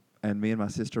 And me and my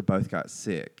sister both got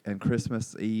sick. And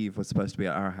Christmas Eve was supposed to be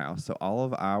at our house. So all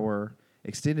of our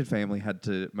extended family had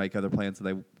to make other plans, so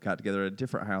they got together at a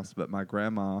different house. But my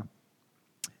grandma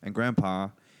and grandpa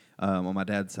on my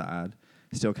dad's side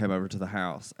still came over to the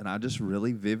house. And I just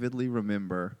really vividly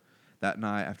remember that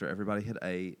night after everybody had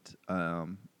ate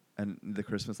and the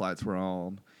Christmas lights were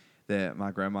on, that my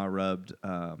grandma rubbed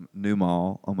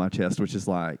Numol on my chest, which is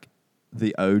like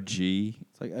the OG.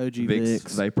 It's like OG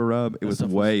Vicks Vapor Rub. It was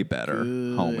way better,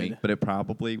 good. homie. But it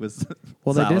probably was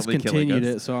well, they silently discontinued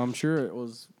killing it, so I'm sure it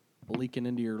was leaking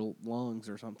into your lungs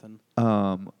or something.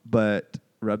 But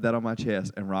rubbed that on my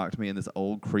chest and rocked me in this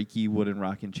old creaky wooden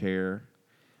rocking chair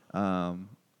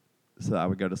so I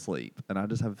would go to sleep. And I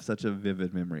just have such a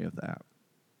vivid memory of that.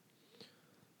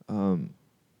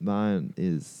 Mine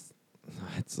is,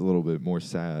 it's a little bit more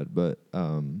sad, but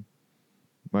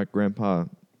my grandpa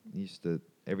used to,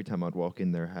 every time I'd walk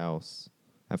in their house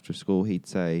after school, he'd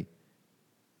say,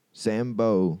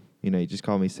 Sambo. You know, he just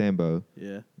called me Sambo.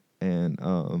 Yeah. And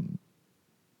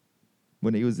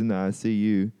when he was in the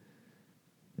ICU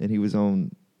and he was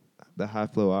on the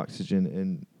high-flow oxygen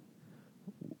and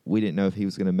we didn't know if he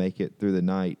was going to make it through the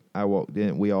night,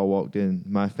 we all walked in,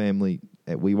 my family,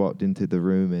 we walked into the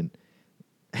room and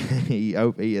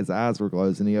his eyes were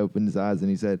closed and he opened his eyes and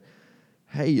he said,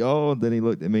 hey, y'all. And then he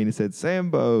looked at me and he said,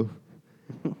 Sambo.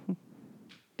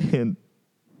 And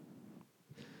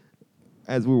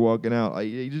as we're walking out,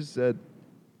 he just said,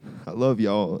 I love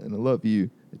y'all and I love you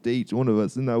to each one of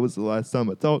us. And that was the last time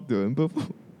I talked to him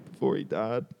before he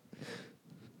died.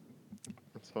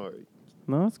 I'm sorry.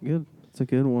 No, that's good. It's a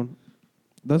good one.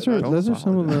 Those are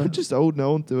some of the... I'm just holding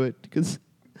on to it because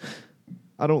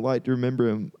I don't like to remember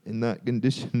him in that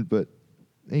condition, but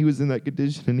he was in that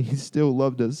condition and he still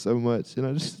loved us so much. And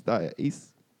I just thought,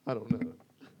 I don't know.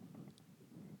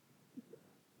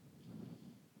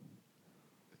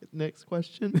 Next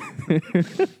question.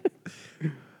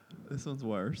 This one's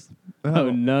worse. Oh,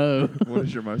 no. What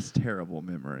is your most terrible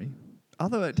memory?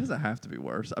 Although it doesn't have to be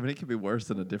worse. I mean, it can be worse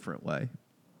in a different way.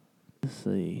 Let's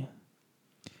see.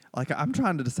 Like, I'm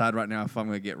trying to decide right now if I'm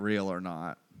going to get real or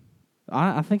not.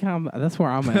 I think that's where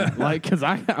I'm at. Like, because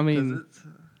I mean, 'Cause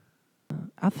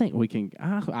I think we can.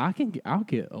 I'll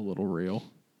get a little real,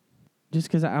 just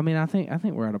because I mean, I think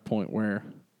we're at a point where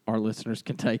our listeners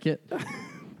can take it.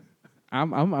 I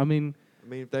mean,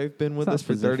 if they've been with It's not us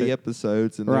for 30 specific.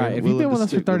 episodes and right. they're If you've willing been to with us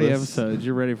for stick 30 us, episodes,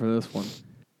 you're ready for this one.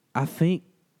 I think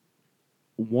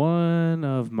one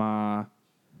of my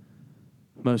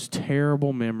most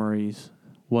terrible memories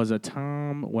was a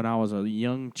time when I was a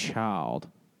young child,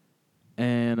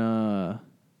 and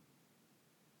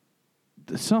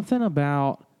something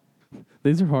about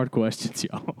these are hard questions,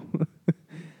 y'all.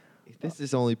 If this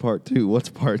is only part 2, what's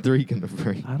part 3 going to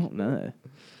bring? I don't know.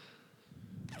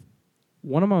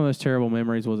 One of my most terrible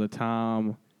memories was a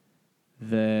time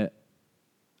that.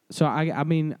 So I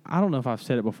mean, I don't know if I've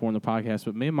said it before in the podcast,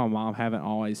 but me and my mom haven't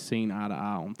always seen eye to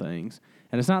eye on things,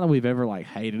 and it's not that we've ever like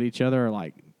hated each other or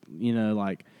like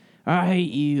like I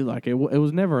hate you, like it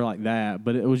was never like that,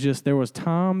 but it was just there was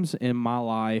times in my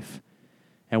life,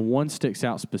 and one sticks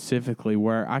out specifically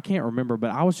where I can't remember, but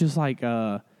I was just like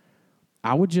I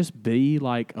would just be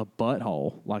like a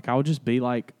butthole, like I would just be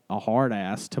like a hard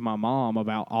ass to my mom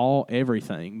about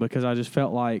everything because I just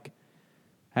felt like.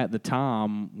 At the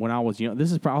time when I was young, I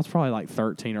was probably like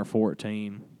 13 or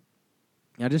 14.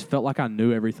 I just felt like I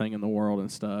knew everything in the world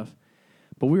and stuff.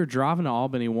 But we were driving to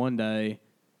Albany one day,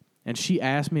 and she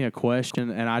asked me a question,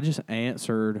 and I just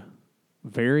answered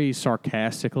very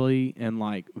sarcastically and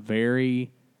like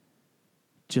very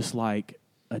just like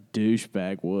a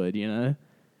douchebag would,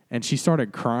 And she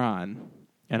started crying,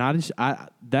 and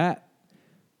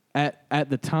At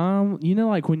the time,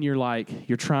 like when you're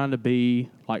trying to be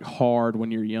like hard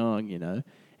when you're young, and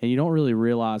you don't really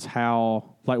realize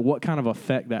what kind of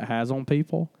effect that has on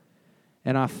people.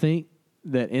 And I think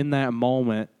that in that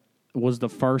moment was the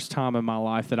first time in my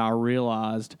life that I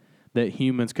realized that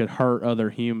humans could hurt other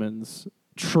humans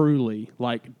truly,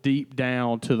 like deep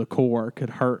down to the core, could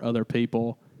hurt other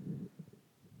people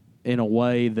in a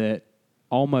way that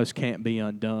almost can't be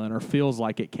undone or feels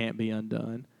like it can't be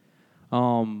undone.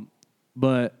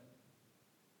 But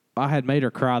I had made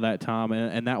her cry that time,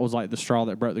 and that was like the straw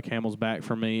that broke the camel's back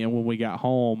for me. And when we got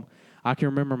home, I can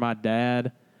remember my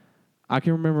dad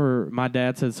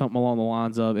said something along the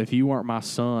lines of, if you weren't my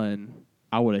son,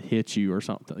 I would have hit you or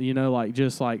something.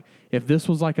 Just like if this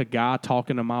was like a guy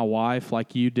talking to my wife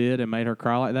like you did and made her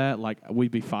cry like that, like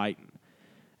we'd be fighting.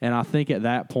 And I think at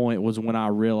that point was when I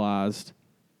realized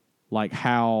like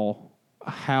how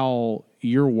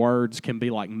your words can be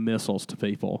like missiles to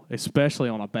people, especially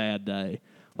on a bad day.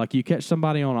 Like you catch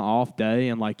somebody on an off day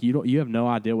and like you have no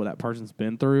idea what that person's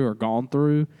been through or gone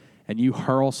through, and you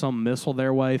hurl some missile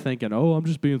their way thinking, "Oh, I'm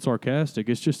just being sarcastic.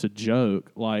 It's just a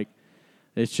joke." Like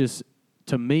it's just,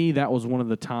 to me, that was one of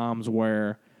the times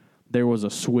where there was a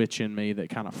switch in me that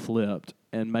kind of flipped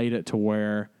and made it to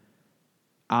where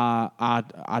I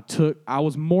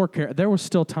was more there was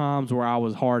still times where I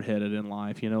was hard-headed in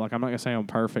life, like I'm not going to say I'm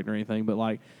perfect or anything, but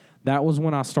like that was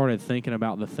when I started thinking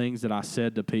about the things that I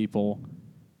said to people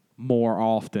more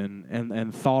often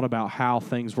and thought about how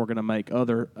things were going to make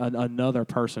another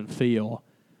person feel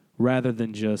rather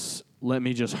than just let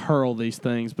me just hurl these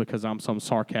things because I'm some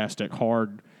sarcastic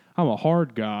I'm a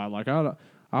hard guy, like I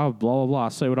blah blah blah, I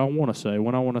say what I want to say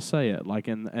when I want to say it, like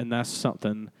and that's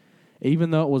something.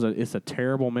 Even though it's a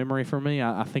terrible memory for me,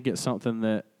 I think it's something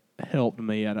that helped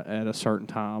me at a certain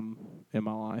time in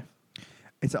my life.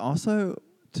 It's also,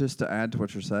 just to add to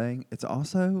what you're saying, it's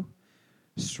also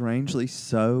strangely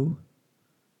so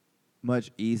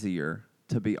much easier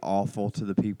to be awful to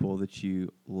the people that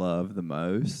you love the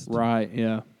most. Right,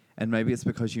 yeah. And maybe it's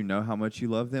because you know how much you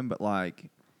love them, but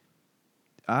like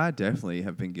I definitely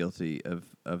have been guilty of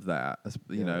that.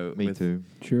 Me too.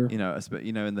 Sure. In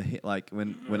the like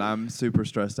when I'm super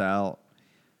stressed out,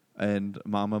 and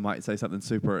Mama might say something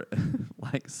super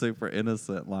super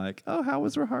innocent, like, "Oh, how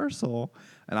was rehearsal?"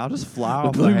 And I'll just fly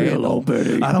off the handle.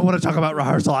 I don't want to talk about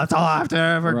rehearsal. That's all I have to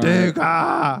ever do.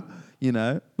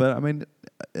 But I mean,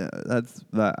 that's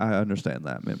that. I understand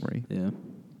that memory. Yeah.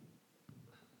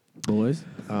 Boys.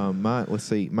 Let's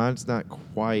see. Mine's not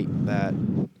quite that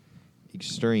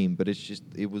extreme, but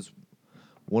it was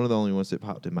one of the only ones that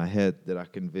popped in my head that I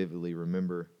can vividly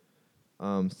remember.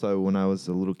 So when I was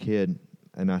a little kid,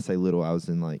 and I say little, I was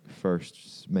in like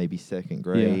first, maybe second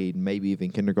grade, maybe even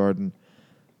kindergarten.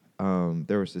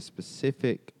 There was a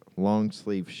specific long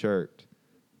sleeve shirt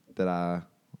that I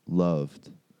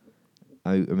loved.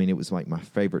 I mean, it was like my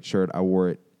favorite shirt. I wore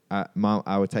it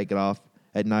I would take it off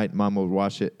at night. Mom would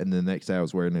wash it, and then the next day I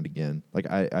was wearing it again. Like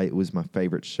it was my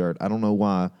favorite shirt. I don't know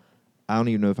why. I don't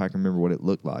even know if I can remember what it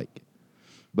looked like,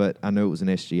 but I know it was an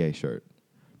SGA shirt.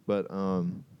 But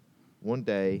one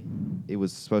day it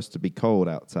was supposed to be cold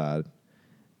outside,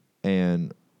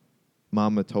 and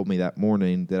Mama told me that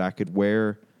morning that I could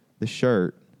wear the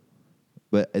shirt,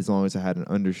 but as long as I had an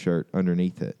undershirt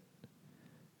underneath it.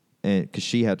 And because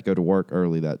she had to go to work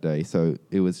early that day, so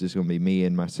it was just going to be me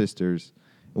and my sisters,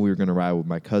 and we were going to ride with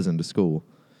my cousin to school.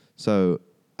 So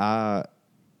I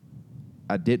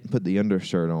didn't put the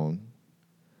undershirt on,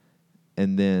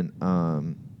 and then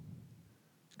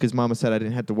because Mama said I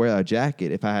didn't have to wear a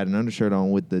jacket if I had an undershirt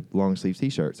on with the long sleeve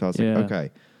T-shirt. So I was like,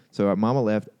 okay. So Mama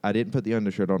left. I didn't put the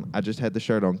undershirt on. I just had the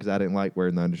shirt on because I didn't like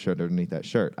wearing the undershirt underneath that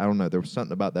shirt. I don't know. There was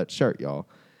something about that shirt, y'all.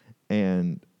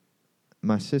 And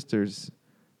my sisters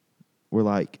were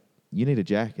like, you need a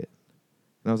jacket.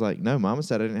 And I was like, no, Mama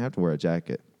said I didn't have to wear a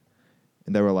jacket.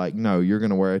 And they were like, no, you're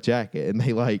going to wear a jacket. And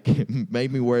they like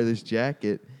made me wear this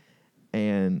jacket.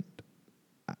 And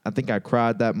I think I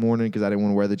cried that morning because I didn't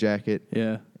want to wear the jacket.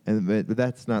 Yeah. But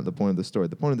that's not the point of the story.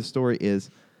 The point of the story is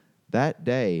that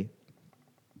day,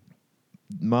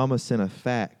 Mama sent a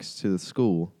fax to the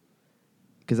school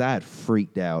because I had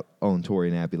freaked out on Tori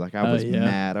and Abby. Like, I was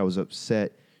mad. I was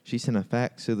upset. She sent a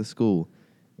fax to the school,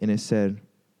 and it said,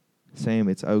 Sam,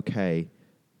 it's okay.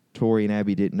 Tori and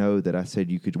Abby didn't know that I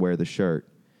said you could wear the shirt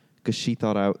because she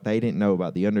thought they didn't know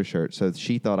about the undershirt, so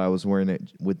she thought I was wearing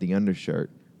it with the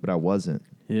undershirt, but I wasn't.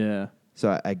 Yeah.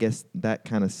 So I guess that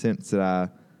kind of sense that I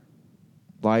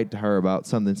lied to her about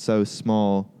something so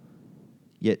small.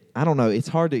 Yet, I don't know, it's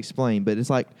hard to explain, but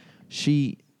it's like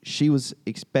she was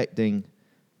expecting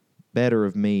better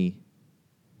of me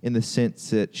in the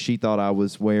sense that she thought I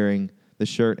was wearing the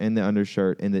shirt and the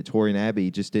undershirt, and that Tori and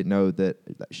Abby just didn't know that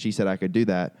she said I could do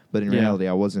that. But in reality,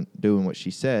 I wasn't doing what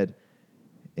she said,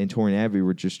 and Tori and Abby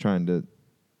were just trying to,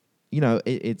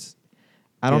 it's,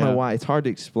 I don't know why. It's hard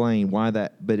to explain why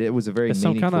that, but it was a very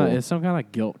meaningful. It's some kind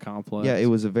of guilt complex. Yeah, it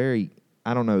was a very...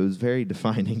 I don't know. It was very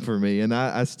defining for me, and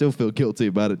I still feel guilty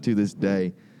about it to this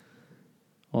day.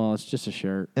 Well, it's just a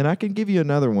shirt. And I can give you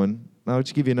another one. I'll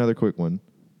just give you another quick one.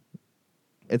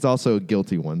 It's also a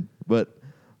guilty one, but,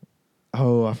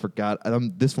 I forgot.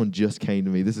 This one just came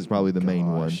to me. This is probably the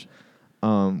main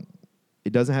one.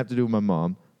 It doesn't have to do with my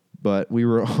mom, but we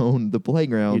were on the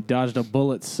playground. You dodged a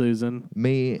bullet, Susan.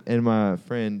 Me and my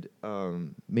friends,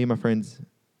 and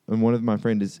one of my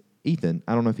friends is Ethan.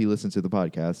 I don't know if he listens to the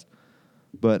podcast.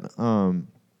 But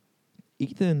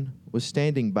Ethan was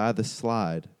standing by the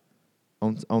slide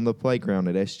on the playground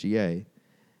at SGA,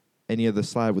 and the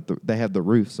slide they have the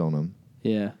roofs on them.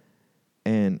 Yeah.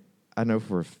 And I know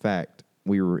for a fact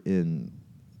we were in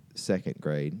second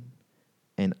grade,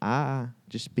 and I,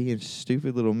 just being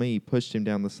stupid little me, pushed him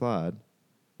down the slide.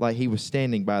 Like he was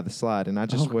standing by the slide, and I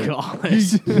just went,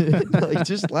 gosh. like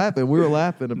just laughing. We were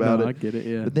laughing about it. I get it,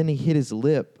 yeah. But then he hit his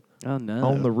lip on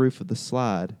the roof of the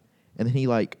slide. And then he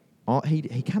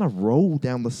he kind of rolled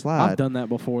down the slide. I've done that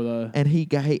before though. And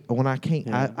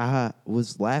I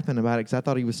was laughing about it because I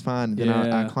thought he was fine. And then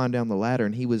I climbed down the ladder,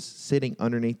 and he was sitting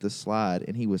underneath the slide,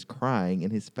 and he was crying,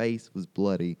 and his face was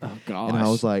bloody. Oh gosh! And I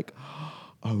was like,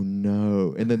 oh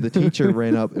no! And then the teacher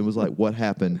ran up and was like, what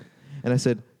happened? And I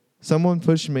said, someone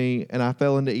pushed me, and I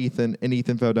fell into Ethan, and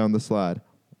Ethan fell down the slide.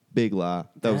 Big lie.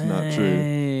 That was not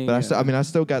true. But I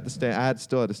still got to stand. I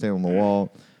still had to stand on the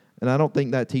wall. And I don't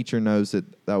think that teacher knows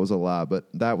that was a lie, but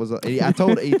that was. I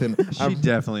told Ethan. She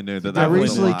definitely knew that. I was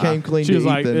recently a lie. came clean she to was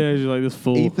like, Ethan. yeah, she's like this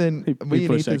fool. Ethan, me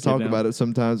and Ethan talk about it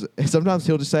sometimes. Sometimes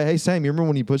he'll just say, "Hey Sam, you remember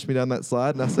when you pushed me down that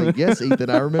slide?" And I say, "Yes,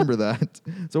 Ethan, I remember that."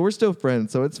 So we're still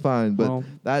friends, so it's fine. But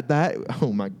that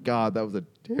oh my God, that was a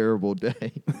terrible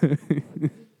day.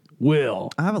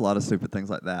 Will. I have a lot of stupid things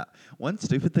like that. One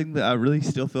stupid thing that I really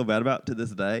still feel bad about to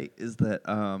this day is that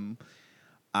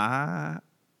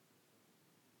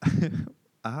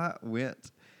I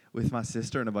went with my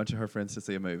sister and a bunch of her friends to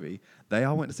see a movie. They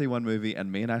all went to see one movie,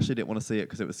 and me and Ashley didn't want to see it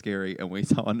because it was scary, and we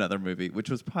saw another movie,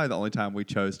 which was probably the only time we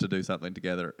chose to do something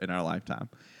together in our lifetime.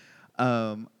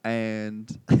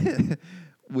 And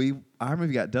our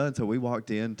movie got done, so we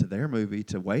walked into their movie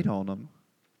to wait on them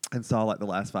and saw like the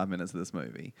last 5 minutes of this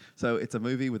movie. So it's a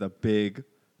movie with a big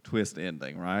twist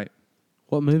ending, right?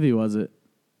 What movie was it?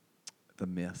 The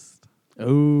Mist.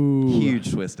 Ooh.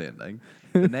 Huge twist ending.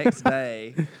 The next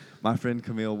day, my friend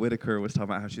Camille Whitaker was talking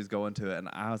about how she was going to it, and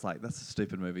I was like, that's a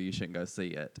stupid movie. You shouldn't go see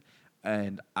it.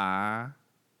 And I,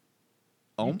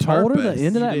 on purpose... told her the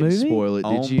end of that movie? Spoil it,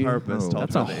 did you? On purpose told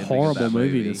That's her a the ending of horrible that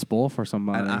movie to spoil for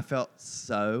somebody. And I felt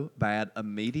so bad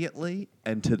immediately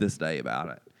and to this day about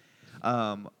it.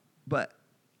 But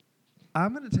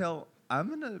I'm gonna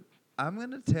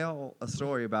tell a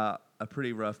story about a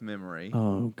pretty rough memory.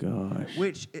 Oh gosh.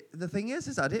 Which the thing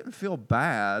is I didn't feel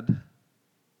bad.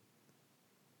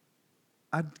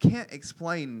 I can't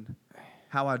explain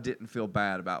how I didn't feel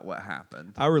bad about what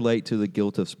happened. I relate to the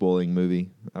Guilt of Spoiling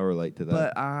movie. I relate to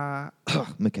that. But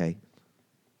McKay.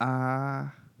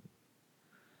 And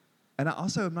I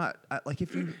also am not like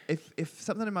if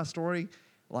something in my story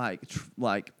like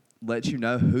lets you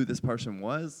know who this person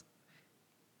was,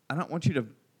 I don't want you to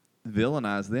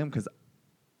villainize them because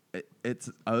it's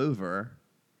over,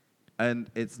 and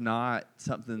it's not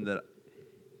something that.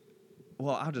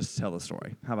 Well, I'll just tell the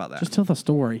story. How about that? Just tell the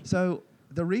story. So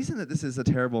the reason that this is a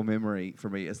terrible memory for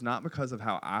me is not because of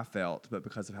how I felt, but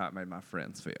because of how it made my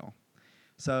friends feel.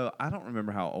 So I don't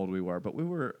remember how old we were, but we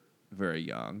were very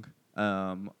young.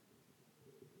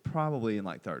 Probably in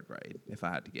like 3rd grade, if I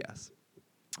had to guess.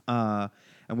 And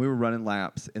we were running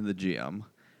laps in the gym.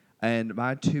 And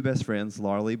my 2 best friends,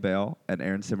 Laura Lee Bell and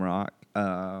Aaron Simrock,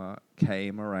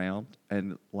 came around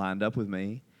and lined up with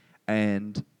me.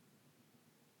 And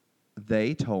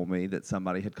they told me that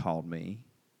somebody had called me.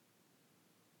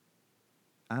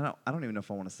 I don't even know if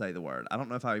I want to say the word. I don't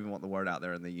know if I even want the word out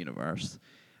there in the universe.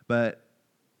 But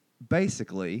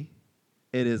basically,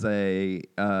 it is an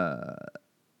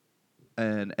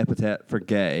epithet for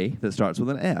gay that starts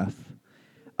with an F.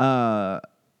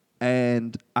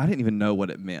 And I didn't even know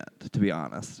what it meant, to be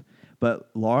honest.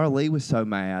 But Laura Lee was so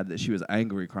mad that she was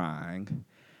angry crying.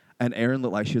 And Erin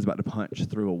looked like she was about to punch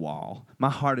through a wall. My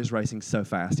heart is racing so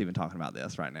fast even talking about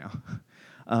this right now.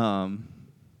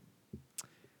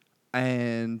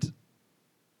 And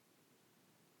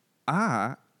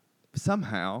I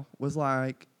somehow was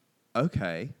like,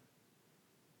 okay,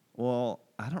 well,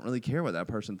 I don't really care what that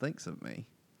person thinks of me.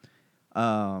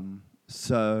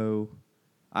 So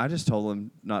I just told them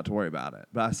not to worry about it.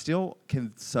 But I still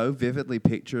can so vividly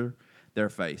picture their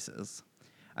faces.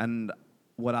 And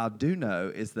what I do know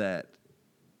is that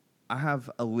I have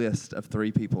a list of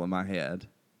 3 people in my head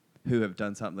who have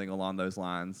done something along those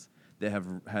lines that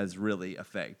has really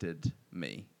affected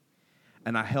me.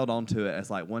 And I held on to it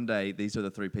as like, one day, these are the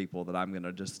 3 people that I'm going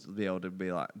to just be able to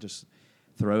be like, just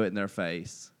throw it in their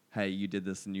face. Hey, you did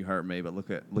this and you hurt me, but look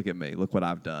at me. Look what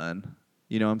I've done.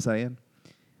 You know what I'm saying?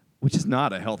 Which is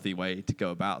not a healthy way to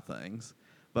go about things.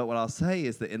 But what I'll say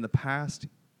is that in the past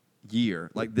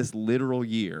year, like this literal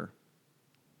year,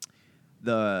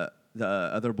 the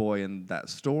other boy in that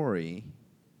story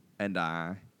and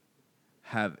I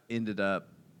have ended up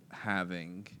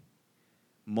having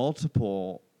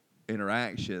multiple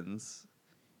interactions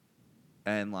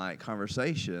and like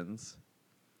conversations,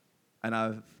 and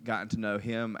I've gotten to know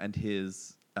him and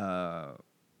his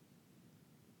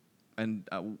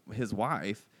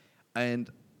wife, and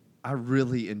I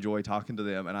really enjoy talking to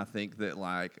them. And I think that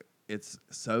like it's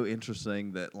so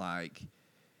interesting that like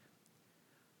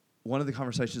one of the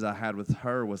conversations I had with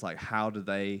her was like, how do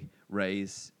they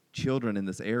raise children in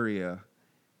this area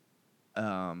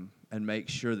and make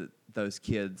sure that those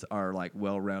kids are like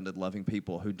well-rounded, loving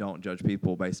people who don't judge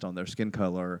people based on their skin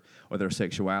color or their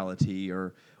sexuality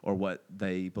or what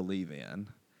they believe in.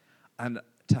 And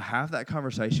to have that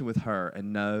conversation with her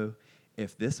and know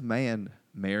if this man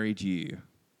married you,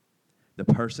 the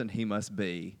person he must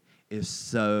be is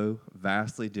so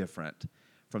vastly different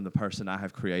from the person I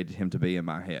have created him to be in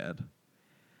my head.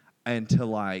 And to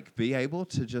like be able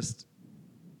to just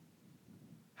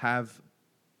have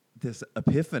this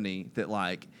epiphany that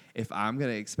like if I'm going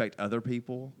to expect other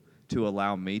people to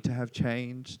allow me to have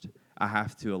changed, I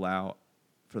have to allow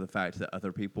for the fact that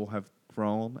other people have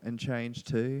grown and changed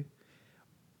too,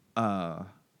 was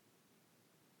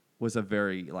a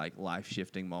very like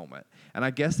life-shifting moment. And I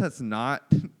guess that's not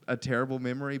a terrible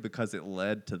memory because it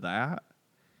led to that.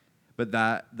 But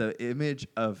that the image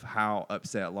of how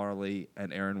upset Laura Lee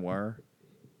and Aaron were,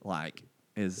 like,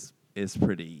 is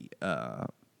pretty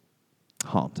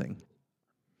haunting.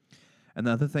 And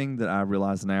the other thing that I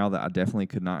realize now that I definitely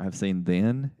could not have seen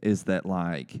then is that,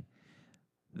 like,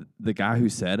 the guy who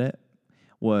said it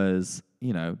was,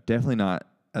 you know, definitely not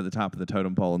at the top of the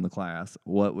totem pole in the class.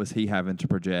 What was he having to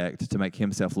project to make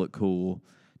himself look cool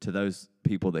to those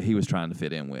people that he was trying to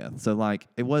fit in with? So, like,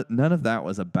 none of that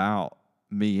was about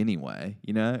me anyway,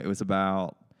 you know? It was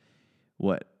about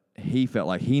what he felt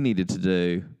like he needed to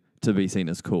do to be seen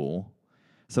as cool.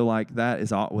 So, like, that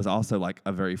was also, like,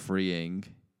 a very freeing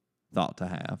thought to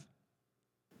have.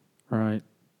 Right.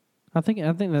 I think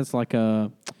that's like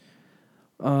a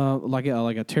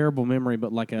terrible memory,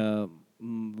 but like a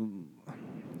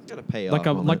Got to pay like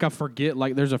off.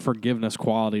 There's a forgiveness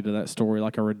quality to that story,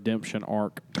 like a redemption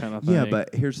arc kind of thing. Yeah,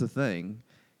 but here's the thing: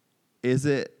 is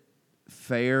it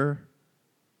fair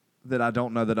that I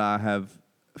don't know that I have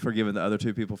forgiven the other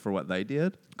two people for what they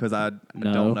did, because I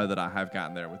No. don't know that I have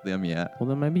gotten there with them yet. Well,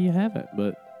 then maybe you haven't,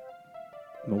 but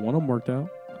one of them worked out.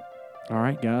 All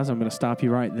right, guys, I'm going to stop you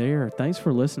right there. Thanks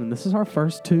for listening. This is our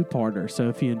first two-parter. So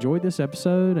if you enjoyed this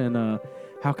episode and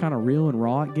how kind of real and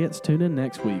raw it gets, tune in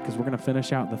next week because we're going to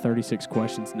finish out the 36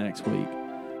 questions next week.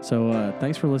 So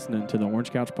thanks for listening to the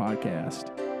Orange Couch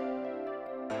Podcast.